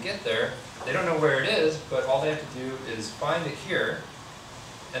across town to get there, they don't know where it is, but all they have to do is find it here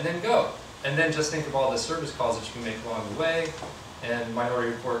and then go. And then just think of all the service calls that you can make along the way, and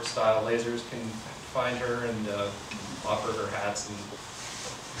Minority Report style lasers can find her and offer her hats. And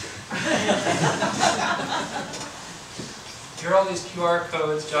here are all these QR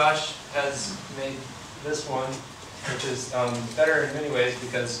codes. Josh has made this one, which is better in many ways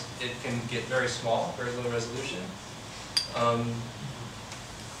because it can get very small, very low resolution.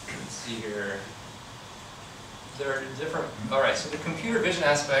 Let's see here. There are different, all right, so the computer vision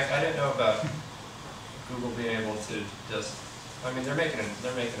aspect, I didn't know about Google being able to just, I mean, they're making a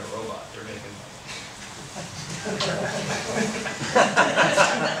robot. They're making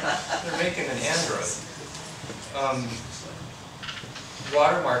they're making an Android.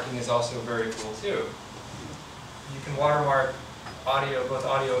 Watermarking is also very cool too. You can watermark audio, both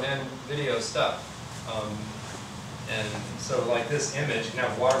audio and video stuff. And so like this image can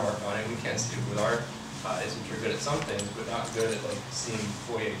have watermark on it. We can't see it with our eyes, which are good at some things, but not good at like seeing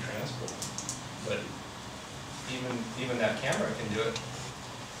Fourier transform. But even that camera can do it.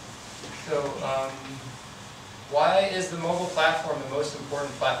 So why is the mobile platform the most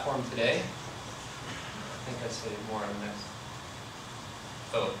important platform today? I think I'd say more on the next.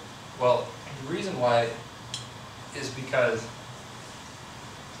 Oh, well, the reason why is because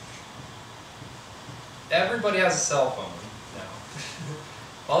everybody has a cell phone now,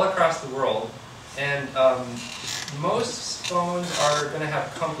 all across the world, and most phones are going to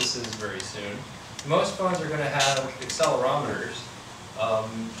have compasses very soon. Most phones are going to have accelerometers,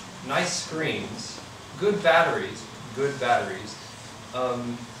 nice screens, good batteries,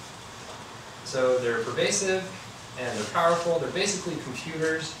 so they're pervasive and they're powerful. They're basically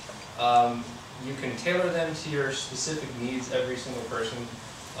computers. You can tailor them to your specific needs, every single person.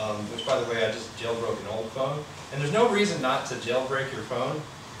 Which, by the way, I just jailbroke an old phone. And there's no reason not to jailbreak your phone,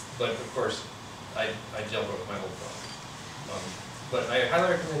 but of course, I jailbroke my old phone. But I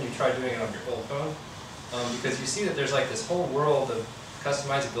highly recommend you try doing it on your old phone, because you see that there's like this whole world of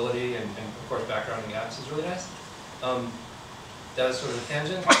customizability and of course, backgrounding apps is really nice. That was sort of a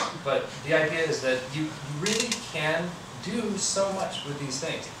tangent, but the idea is that you really can do so much with these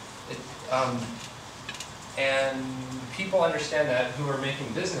things. And people understand that who are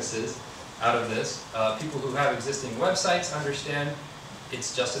making businesses out of this. People who have existing websites understand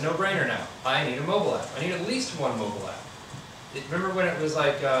it's just a no-brainer now. I need a mobile app. I need at least one mobile app. Remember when it was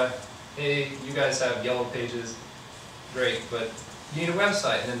like, hey, you guys have yellow pages, great, but you need a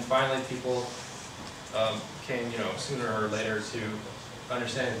website. And then finally people came, sooner or later to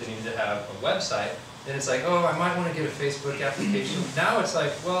understand that they needed to have a website. And it's like, oh, I might want to get a Facebook application. Now it's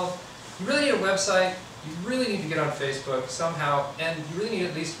like, well, you really need a website. You really need to get on Facebook somehow, and you really need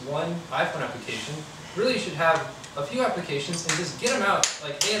at least one iPhone application. Really, you should have a few applications and just get them out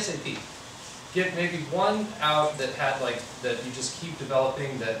like ASAP. Get maybe one out that that you just keep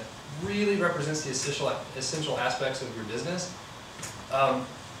developing that really represents the essential aspects of your business.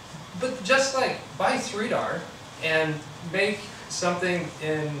 But just like buy 3DAR and make something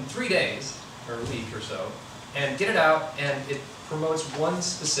in 3 days or a week or so, and get it out, and it promotes one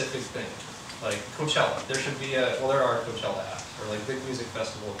specific thing. like Coachella. There should be a, well, there are Coachella apps, or like big music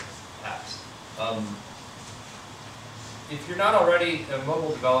festival apps. If you're not already a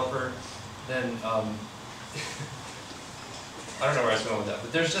mobile developer, then I don't know where I was going with that,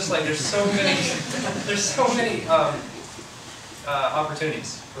 but there's just like, there's so many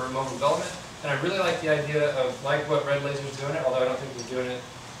opportunities for mobile development, and I really like the idea of, like what Red Laser's doing it, although I don't think they're doing it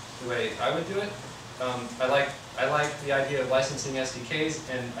the way I would do it. I like the idea of licensing SDKs,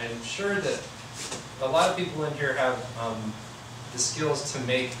 and I'm sure that a lot of people in here have the skills to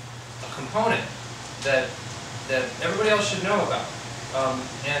make a component that everybody else should know about,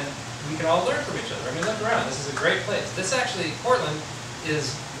 and we can all learn from each other. I mean, look around. This is a great place. This actually, Portland,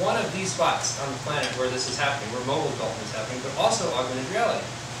 is one of these spots on the planet where this is happening, where mobile development is happening, but also augmented reality.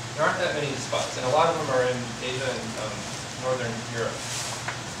 There aren't that many spots, and a lot of them are in Asia and Northern Europe.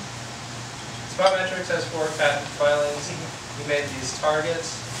 Spot Metrix has 4 patent filings. We made these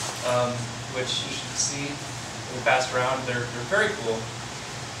targets, which you should see in the past round. They're very cool.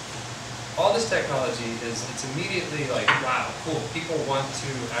 All this technology it's immediately like, wow, cool. People want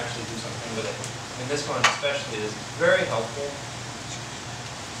to actually do something with it. And this one especially is very helpful.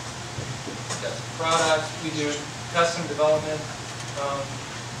 Got some products. We do custom development.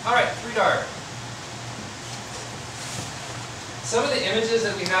 All right, 3DAR. Some of the images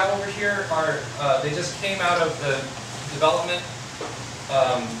that we have over here are, they just came out of the development.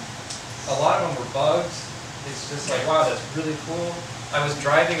 A lot of them were bugs. It's just like, wow, that's really cool. I was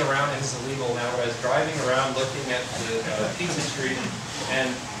driving around, and it's illegal now, but I was driving around looking at the pizza street,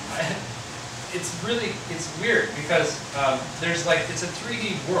 and it's weird because there's like, it's a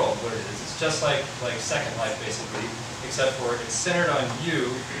 3D world what it is. It's just like Second Life basically, except for it's centered on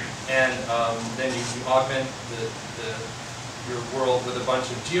you, and then you augment your world with a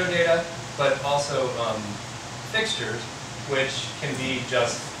bunch of geodata, but also fixtures, which can be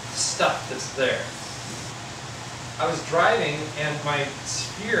just stuff that's there. I was driving, and my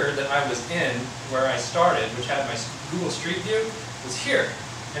sphere that I was in, where I started, which had my Google Street View, was here.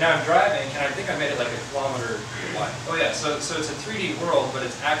 And now I'm driving, and I think I made it like a kilometer wide. Oh yeah, so it's a 3D world, but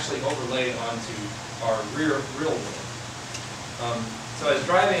it's actually overlaid onto our real world. So I was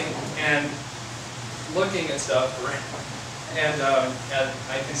driving and looking at stuff around, and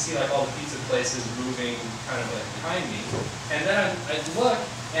I can see like all the pizza places moving kind of like behind me. And then I look,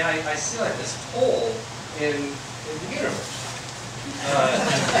 and I see like this hole in the universe.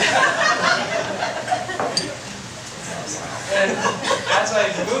 And as I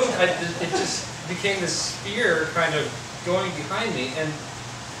moved, it just became this sphere kind of going behind me, and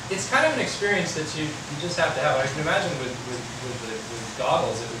it's kind of an experience that you just have to have. I can imagine with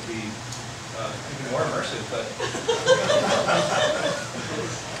goggles it would be even more immersive, but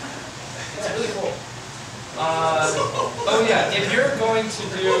it's really cool. Oh yeah, if you're going to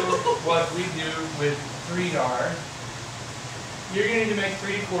do what we do with 3DAR, you're going to need to make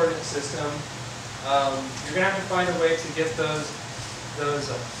 3D coordinate system. You're going to have to find a way to get those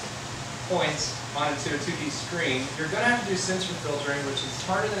points onto a 2D screen. You're going to have to do sensor filtering, which is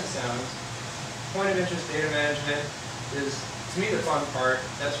harder than it sounds. Point of interest data management is, to me, the fun part.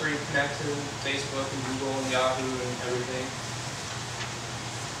 That's where you connect to Facebook and Google and Yahoo and everything.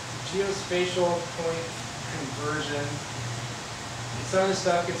 Geospatial point conversion. Some of the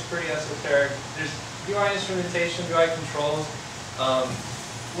stuff gets pretty esoteric. There's UI instrumentation, UI controls.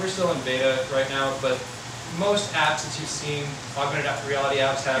 We're still in beta right now, but most apps that you've seen, augmented reality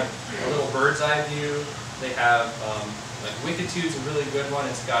apps, have a little bird's eye view. They have, like Wikitude's a really good one.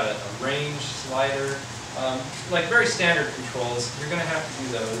 It's got a range slider. Like very standard controls. You're going to have to do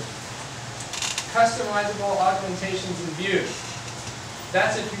those. Customizable augmentations and views.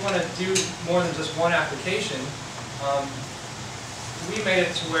 That's if you want to do more than just one application. We made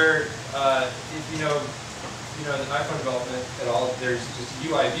it to where, if you know the iPhone development at all, there's just a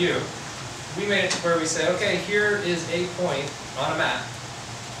UI view. We made it to where we say, okay, here is a point on a map.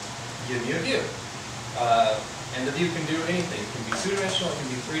 Give me a view. And the view can do anything. It can be two-dimensional, it can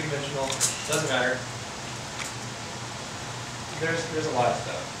be three-dimensional, doesn't matter. There's a lot of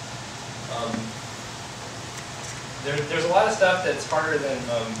stuff. There's a lot of stuff that's harder than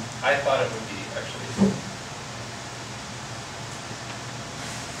I thought it would be, actually.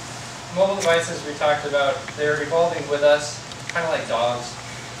 Mobile devices we talked about, they're evolving with us, kind of like dogs.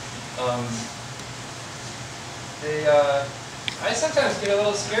 I sometimes get a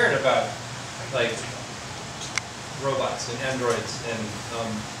little scared about like robots and androids and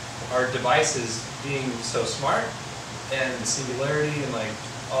our devices being so smart, and the singularity and like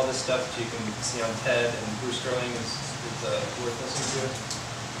all this stuff that you can see on TED, and Bruce Sterling is worth listening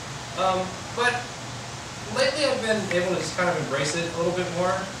to. But lately I've been able to just kind of embrace it a little bit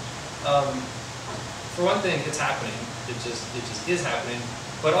more. For one thing, it's happening. It just is happening.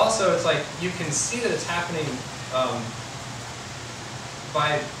 But also, it's like you can see that it's happening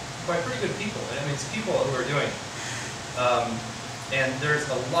by pretty good people. I mean, it's people who are doing it. And there's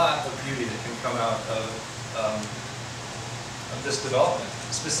a lot of beauty that can come out of this development,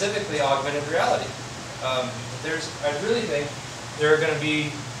 specifically augmented reality. I really think there are going to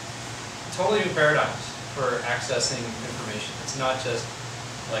be totally new paradigms for accessing information. It's not just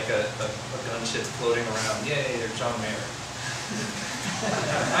like a gunship floating around. Yay, there's John Mayer.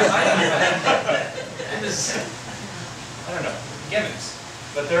 I don't know, gimmicks.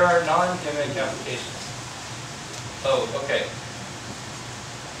 But there are non-gimmick applications. Oh, okay.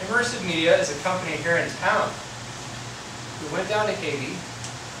 Immersive Media is a company here in town who went down to Haiti.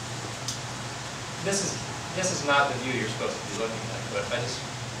 This is not the view you're supposed to be looking at, but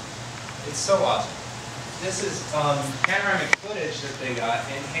it's so awesome. This is panoramic footage that they got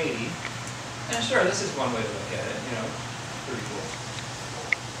in Haiti. And sure, this is one way to look at it, you know, pretty cool.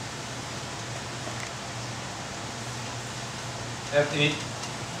 Have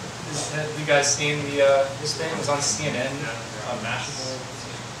you guys seen this thing? It was on CNN, on Mashable,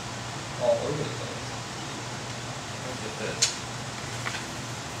 all over the place. Look at this.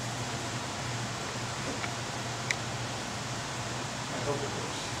 I hope it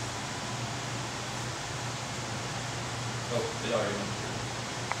works. Oh, it already went through.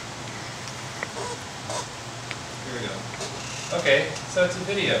 Here we go. Okay, so it's a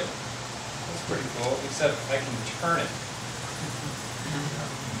video. That's pretty cool, except I can turn it.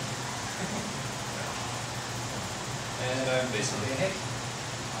 And I'm basically, hey.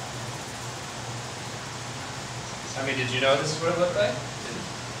 I mean, did you know this is what it looked like?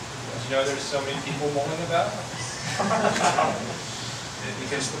 Did you know there's so many people mulling about?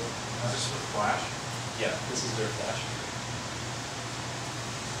 Because this is with Flash? Yeah, this is their Flash.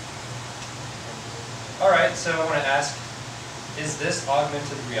 All right, so I want to ask, is this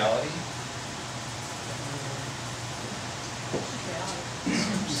augmented reality?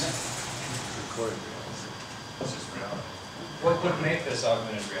 Recorded reality. This is reality. What would make this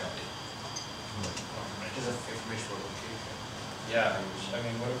augmented reality? Is it information for location? Yeah, I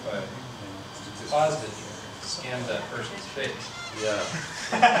mean, what if I paused it here, scanned that person's face? Yeah.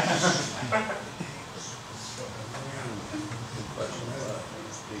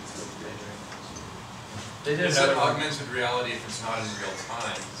 They did Is it another one. augmented reality if it's not in real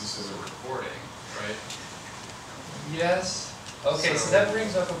time? This is a recording, right? Yes. Okay, so that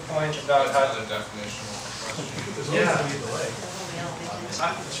brings up a point about That's how. another definitional question. There's Yeah. always going to be a delay.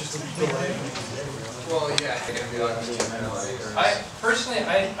 It's just a delay. Well, yeah, it can be augmented reality.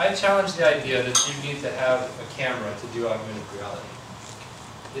 I challenge the idea that you need to have a camera to do augmented reality.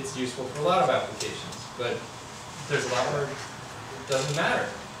 It's useful for a lot of applications, but there's a lot where it doesn't matter.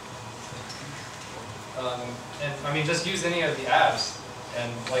 And I mean, just use any of the apps,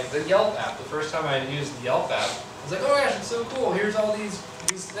 and like the Yelp app. The first time I used the Yelp app, I was like, oh gosh, it's so cool. Here's all these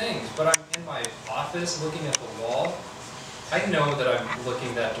things. But I'm in my office looking at the wall. I know that I'm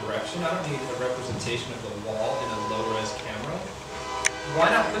looking that direction. I don't need a representation of the wall in a low-res camera. Why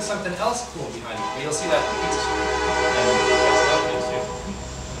not put something else cool behind it? You'll see that in the pizza store. And that's lovely too.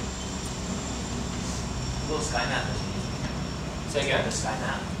 Google SkyMap is easy. Say again? The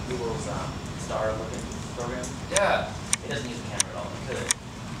SkyMap, Google's star-looking program. Yeah. It doesn't use a camera at all. It could,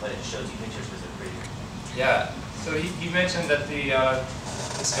 but it shows you pictures because they're pretty. Yeah. So he mentioned that the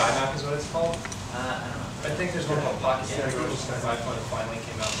SkyMap is what it's called. I don't know. I think there's one called Pocket Photos. My phone finally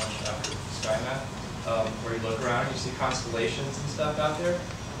came out much after SkyMap, where you look around and you see constellations and stuff out there.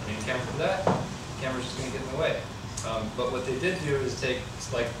 You need a camera for that. The camera's just going to get in the way. But what they did do is take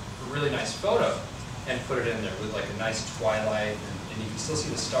like a really nice photo and put it in there with like a nice twilight, and you can still see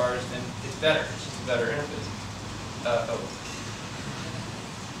the stars, and it's better. It's just a better interface.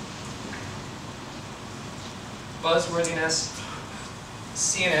 Buzzworthiness,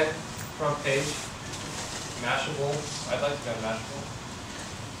 CNN front page, Mashable. I'd like to go Mashable.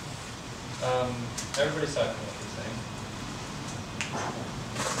 Everybody's talking about this thing.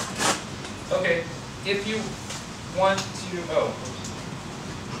 Okay, if you want to,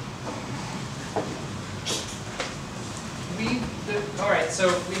 all right, so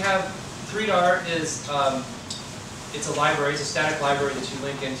we have 3DAR is, it's a library, it's a static library that you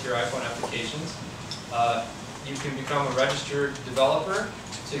link into your iPhone applications. You can become a registered developer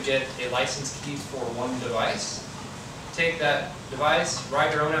to get a license key for one device. Take that device,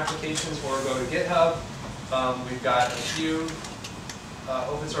 write your own applications, or go to GitHub. We've got a few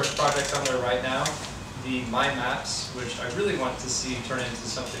open source projects on there right now. The My Maps, which I really want to see turn into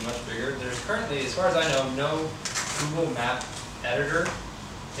something much bigger. There's currently, as far as I know, no Google Map editor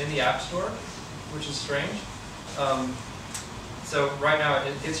in the App Store, which is strange. So right now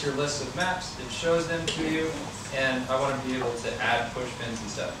it gets your list of maps, it shows them to you, and I want to be able to add push pins and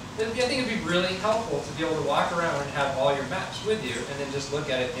stuff. I think it'd be really helpful to be able to walk around and have all your maps with you, and then just look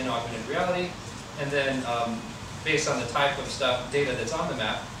at it in augmented reality, and then based on the type of data that's on the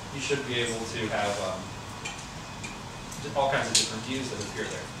map, you should be able to have all kinds of different views that appear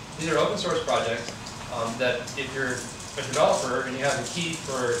there. These are open source projects that if you're a developer and you have a key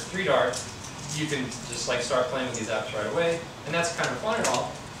for 3DAR, you can just like start playing with these apps right away, and that's kind of fun and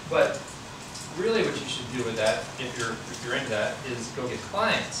all. But really, what you should do with that, if you're into that, is go get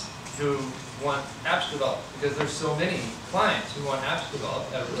clients who want apps developed, because there's so many clients who want apps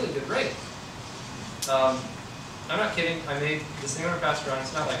developed at a really good rate. I'm not kidding. I made this thing on a pass around.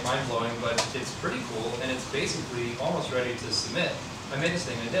 It's not like mind blowing, but it's pretty cool, and it's basically almost ready to submit. I made this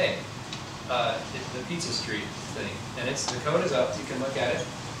thing in a day. It's the Pizza Street thing, and the code is up. You can look at it.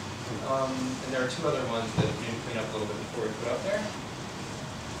 And there are two other ones that we need to clean up a little bit before we put up there.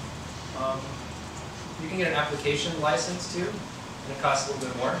 You can get an application license too, and it costs a little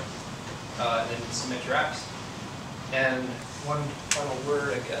bit more. And then you can submit your apps. And one final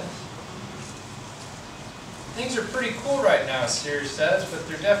word, I guess. Things are pretty cool right now, Sears says, but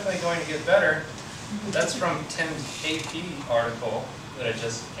they're definitely going to get better. That's from Tim's AP article that I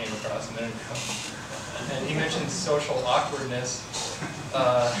just came across a minute ago. And he mentioned social awkwardness.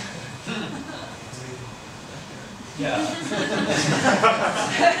 Yeah.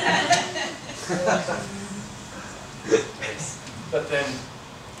 But then,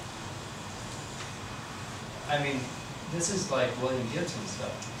 I mean, this is like William Gibson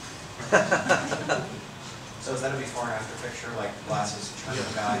stuff. So is that a before and after picture, like glasses turn the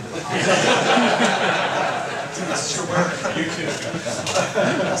guy into the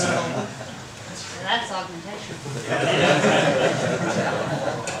That's augmentation.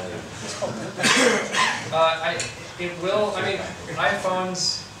 It will, I mean,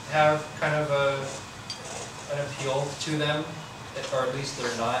 iPhones have kind of an appeal to them, or at least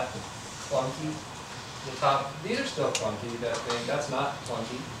they're not clunky. These are still clunky, that thing, that's not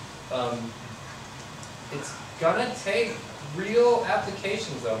clunky. It's gonna take real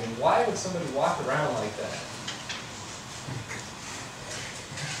applications though. I mean, why would somebody walk around like that?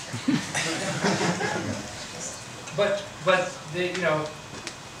 but you know,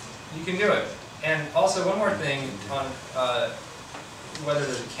 you can do it. And also one more thing on whether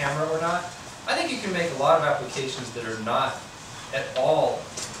there's a camera or not. I think you can make a lot of applications that are not at all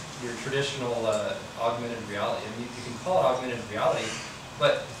your traditional augmented reality. I mean, you can call it augmented reality,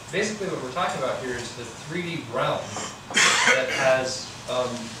 but basically what we're talking about here is the 3D realm that has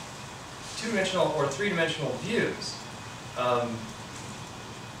two-dimensional or three-dimensional views.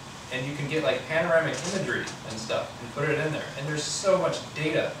 And you can get like panoramic imagery and stuff and put it in there. And there's so much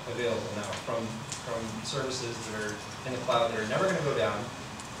data available now from services that are in the cloud that are never going to go down,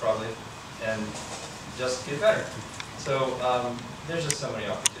 probably, and just get better. So there's just so many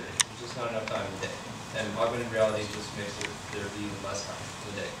opportunities. There's just not enough time in the day. And augmented reality just makes there be less time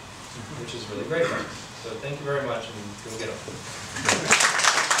in the day, which is really great. So thank you very much, and go get them.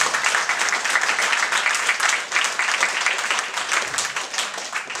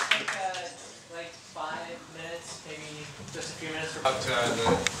 Just a few minutes. About the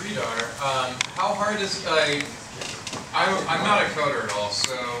 3DAR, how hard is I'm not a coder at all,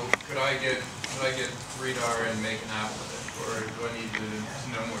 so could I get 3DAR and make an app with it, or do I need to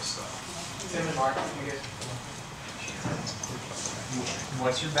know more stuff? Tim and Mark, you guys.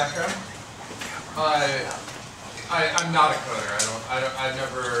 What's your background? I'm not a coder. I've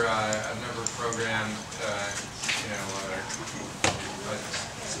never programmed a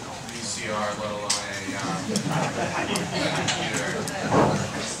VCR, let alone a computer.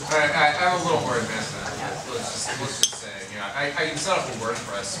 I'm a little more advanced than that. Let's just say, I can set up a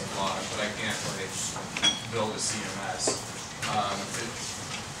WordPress blog, but I can't really build a CMS.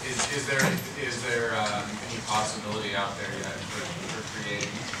 Is there any possibility out there yet for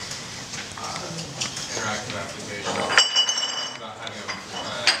creating interactive applications without having a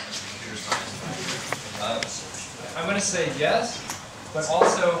computer science? I'm going to say yes, but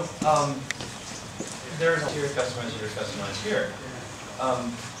also there's here, customize here.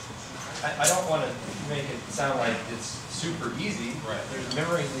 I don't want to make it sound like it's super easy. Right. There's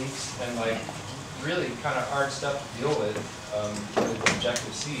memory leaks and like really kind of hard stuff to deal with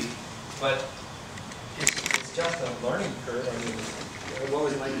Objective-C, but it's just a learning curve. I mean, what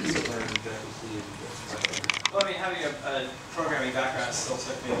was it like to learn Objective-C? Well, I mean, having a programming background still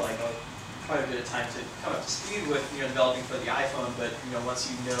took me like quite a bit of time to come up to speed with developing for the iPhone, but once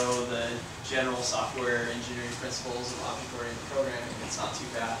you know the general software engineering principles of object-oriented programming, it's not too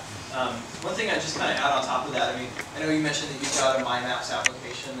bad. One thing I just kind of add on top of that, I know you mentioned that you've got a MyMaps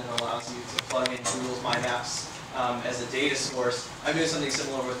application that allows you to plug in Google's MyMaps as a data source. I'm doing something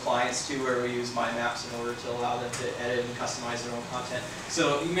similar with clients too, where we use MyMaps in order to allow them to edit and customize their own content.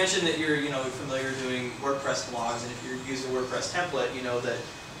 So you mentioned that you're familiar doing WordPress blogs, and if you use a WordPress template, you know that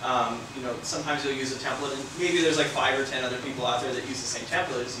sometimes you'll use a template, and maybe there's like 5 or 10 other people out there that use the same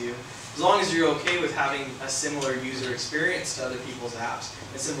template as you. As long as you're okay with having a similar user experience to other people's apps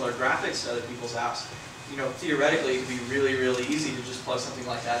and similar graphics to other people's apps, theoretically it could be really, really easy to just plug something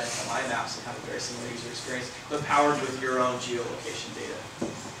like that into MyMaps and have a very similar user experience, but powered with your own geolocation data.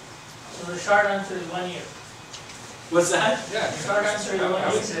 So the short answer is 1 year. What's that? Yeah, The short answer is I 1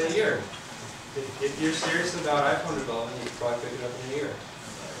 would year. say a year. If you're serious about iPhone development, you could probably pick it up in a year.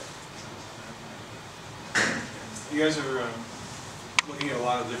 You guys are looking at a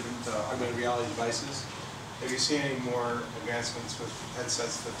lot of different augmented reality devices. Have you seen any more advancements with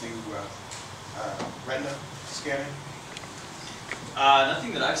headsets that do retina scanning?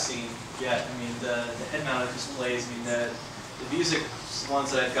 Nothing that I've seen yet. The head-mounted displays, the music ones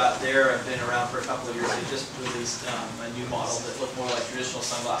that I've got there have been around for a couple of years. They just released a new model that look more like traditional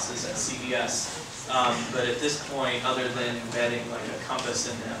sunglasses at CES. But at this point, other than embedding like a compass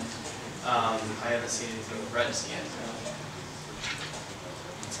in them, I haven't seen anything with retina scan.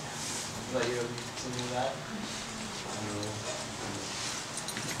 What about you? Something like that?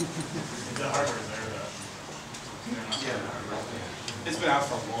 The hardware's there, though. Yeah, it's been out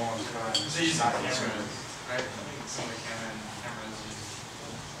for a long time. They use the cameras, right? I think some of the cameras use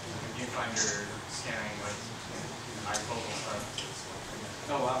viewfinder scanning with bifocal stuff.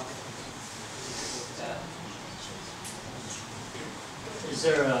 Oh wow. Is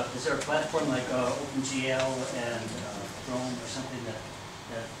there a platform like OpenGL and Chrome or something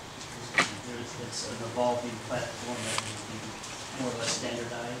it's an evolving platform that will be more or less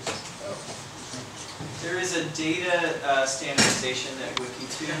standardized? There is a data standardization that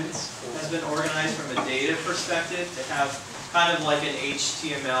WikiTunes has been organized from a data perspective to have kind of like an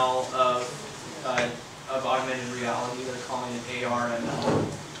HTML of augmented reality. They're calling it ARML.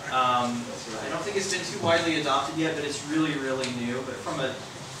 I don't think it's been too widely adopted yet, but it's really, really new. But from a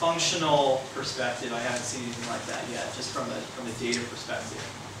functional perspective, I haven't seen anything like that yet, just from a data perspective.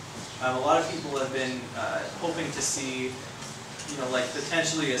 A lot of people have been hoping to see, like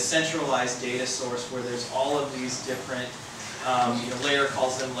potentially a centralized data source where there's all of these different, Layer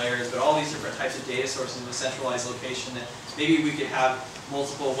calls them layers, but all these different types of data sources in a centralized location that maybe we could have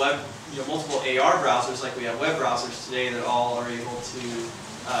multiple multiple AR browsers like we have web browsers today that all are able to,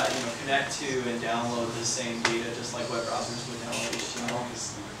 connect to and download the same data just like web browsers would download HTML.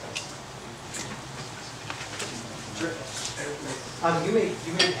 Sure. You made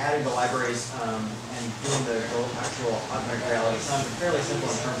adding the libraries and doing the actual augmented reality sound fairly simple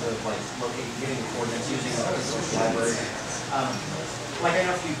in terms of like locating, getting the coordinates using the open source library. Like I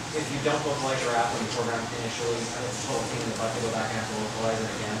know if you don't localize your app when you program initially, it's a total pain in the butt to go back and have to localize it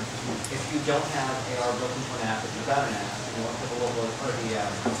again. If you don't have AR built into an app, if you've got an app, and you want to put the local or the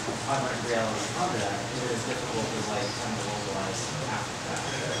augmented reality onto that, it is difficult to like kind of localize after that.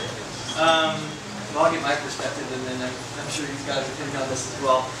 Well, I'll get my perspective, and then I'm sure you guys are opinion on this as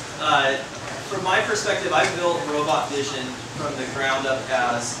well. From my perspective, I built Robotvision from the ground up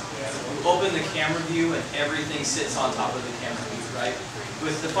as you open the camera view and everything sits on top of the camera view, right?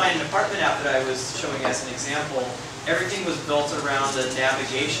 With the Find an Apartment app that I was showing as an example, everything was built around a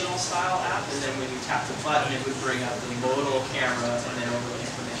navigational style app, and then when you tap the button, it would bring up the modal camera and then overlay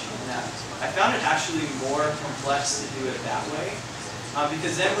information on that. I found it actually more complex to do it that way.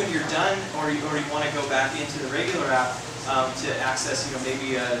 Because then when you're done, or you want to go back into the regular app to access,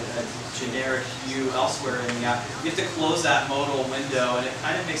 maybe a generic view elsewhere in the app, you have to close that modal window, and it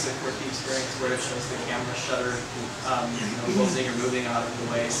kind of makes a quirky experience where it shows the camera shutter closing or moving out of the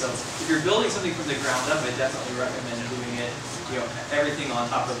way. So if you're building something from the ground up, I definitely recommend doing it, everything on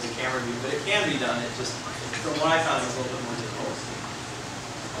top of the camera view. But it can be done. It just, from what I found, it was a little bit more difficult.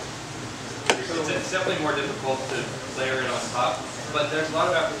 It's definitely more difficult to layer it on top. But there's a lot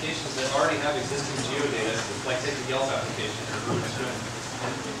of applications that already have existing geodata, like take the Yelp application or Robotvision,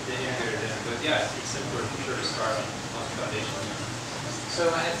 and they integrate it in. But yeah, it's simpler for sure to start on the foundation. So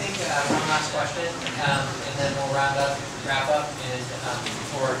I think one last question, and then we'll wrap up, and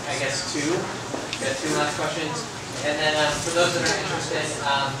for I guess two. We got two last questions, and then for those that are interested,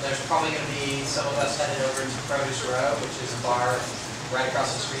 there's probably going to be some of us headed over to Produce Row, which is a bar right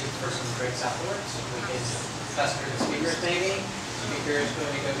across the street for some drinks afterwards. We can pester the speakers maybe. speakers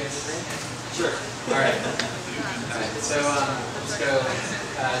going to go get a drink? Sure. All right. So let's go,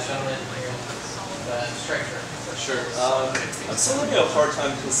 gentlemen here, the striker. Sure. I'm still having a hard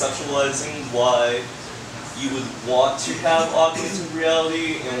time conceptualizing why you would want to have augmented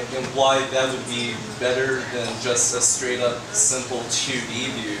reality and why that would be better than just a straight up simple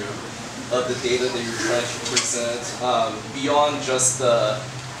 2D view of the data that you're trying to present, beyond just the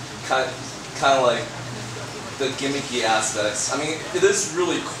kind of like the gimmicky aspects. I mean, it is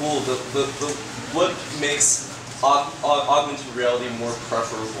really cool. What makes augmented reality more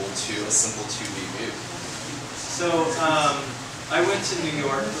preferable to a simple 2D view? So, I went to New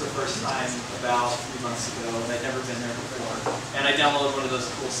York for the first time about 3 months ago, and I'd never been there before. And I downloaded one of those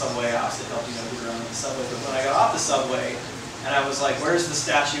cool subway apps that help you get around the subway. But when I got off the subway, and I was like, where's the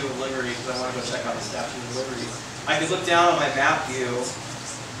Statue of Liberty? Because I want to go check out the Statue of Liberty. I could look down on my map view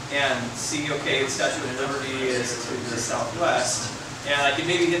and see, okay, the Statue of Liberty is to the southwest. And I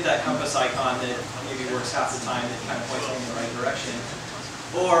could maybe hit that compass icon that maybe works half the time that kind of points me in the right direction.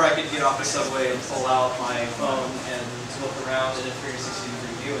 Or I could get off the subway and pull out my phone and look around in a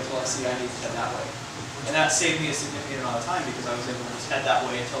 360-degree view until I see I need to head that way. And that saved me a significant amount of time because I was able to just head that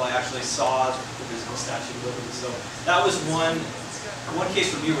way until I actually saw the physical Statue of Liberty. So that was one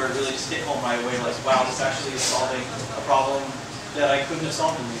case for me where it really just hit home right away, like, wow, this actually is solving a problem that I couldn't have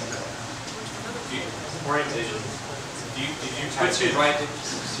solved in the other way. Orientation. Did you put you right?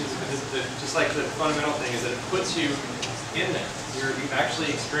 Just like the fundamental thing is that it puts you in there. You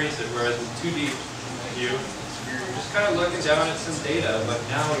actually experience it, whereas in 2D view, you're just kind of looking down at some data, but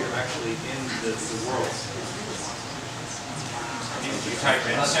now you're actually in the world. If you type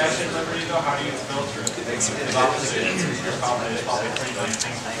in Statue of Liberty, though, how do you filter it? It's obviously your problem is probably pretty many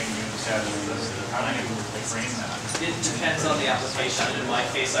things between you and Statue of Liberty. How do you frame that? It depends on the application. In my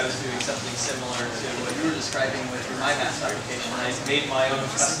case, I was doing something similar to what you were describing with your MyMaps application. I made my own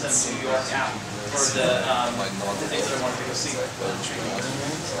custom New York app for the things that I wanted to go see.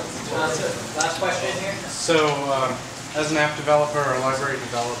 Last question here. So, as an app developer or library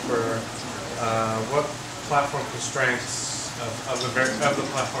developer, what platform constraints of the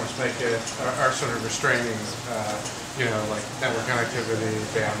platforms make it are sort of restraining? You know, like network connectivity,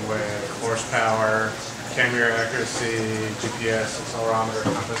 bandwidth, horsepower, camera accuracy, GPS, accelerometer,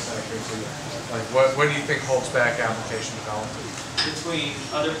 compass accuracy. Like, what do you think holds back application development? Between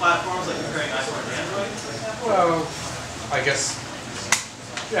other platforms, like comparing iPhone and Android, for example? Well, I guess,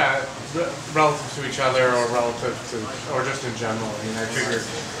 yeah, relative to each other or relative to, or just in general. I mean,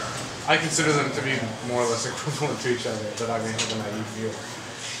 I consider them to be more or less equivalent to each other, but I may have a naive view.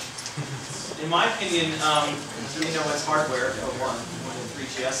 In my opinion, it's hardware, for one.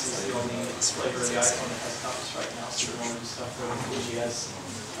 3GS is the only flavor of the iPhone that has compass right now, so we're going to do stuff for 3GS.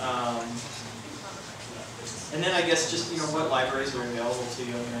 And then I guess just, what libraries are available to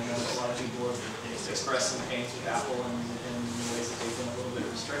you. I mean, I know that a lot of people have expressed some pains with Apple in ways that they've been a little bit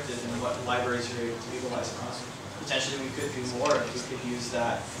restricted in what libraries you're able to utilize across. Potentially we could do more if we could use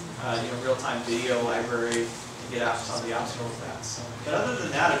that, real-time video library to get apps on the App Store with that. So, but other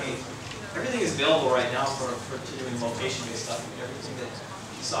than that, I mean, everything is available right now for doing location-based stuff. I mean, everything that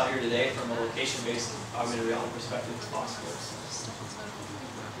you saw here today from a location-based augmented reality perspective is possible. So,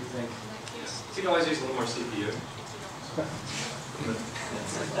 what do you think? You could always use a little more CPU.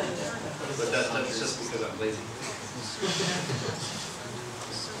 But that's just because I'm lazy.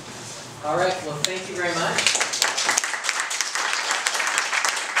 All right, well, thank you very much.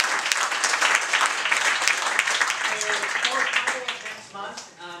 Next month,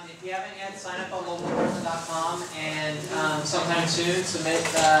 if you haven't yet, sign up on mobileportland.com and sometime soon submit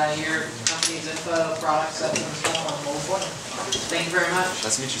your company's info, products, that kind of stuff on Mobile Portland. Thank you very much.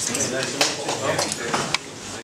 Nice to meet you. Nice to meet you.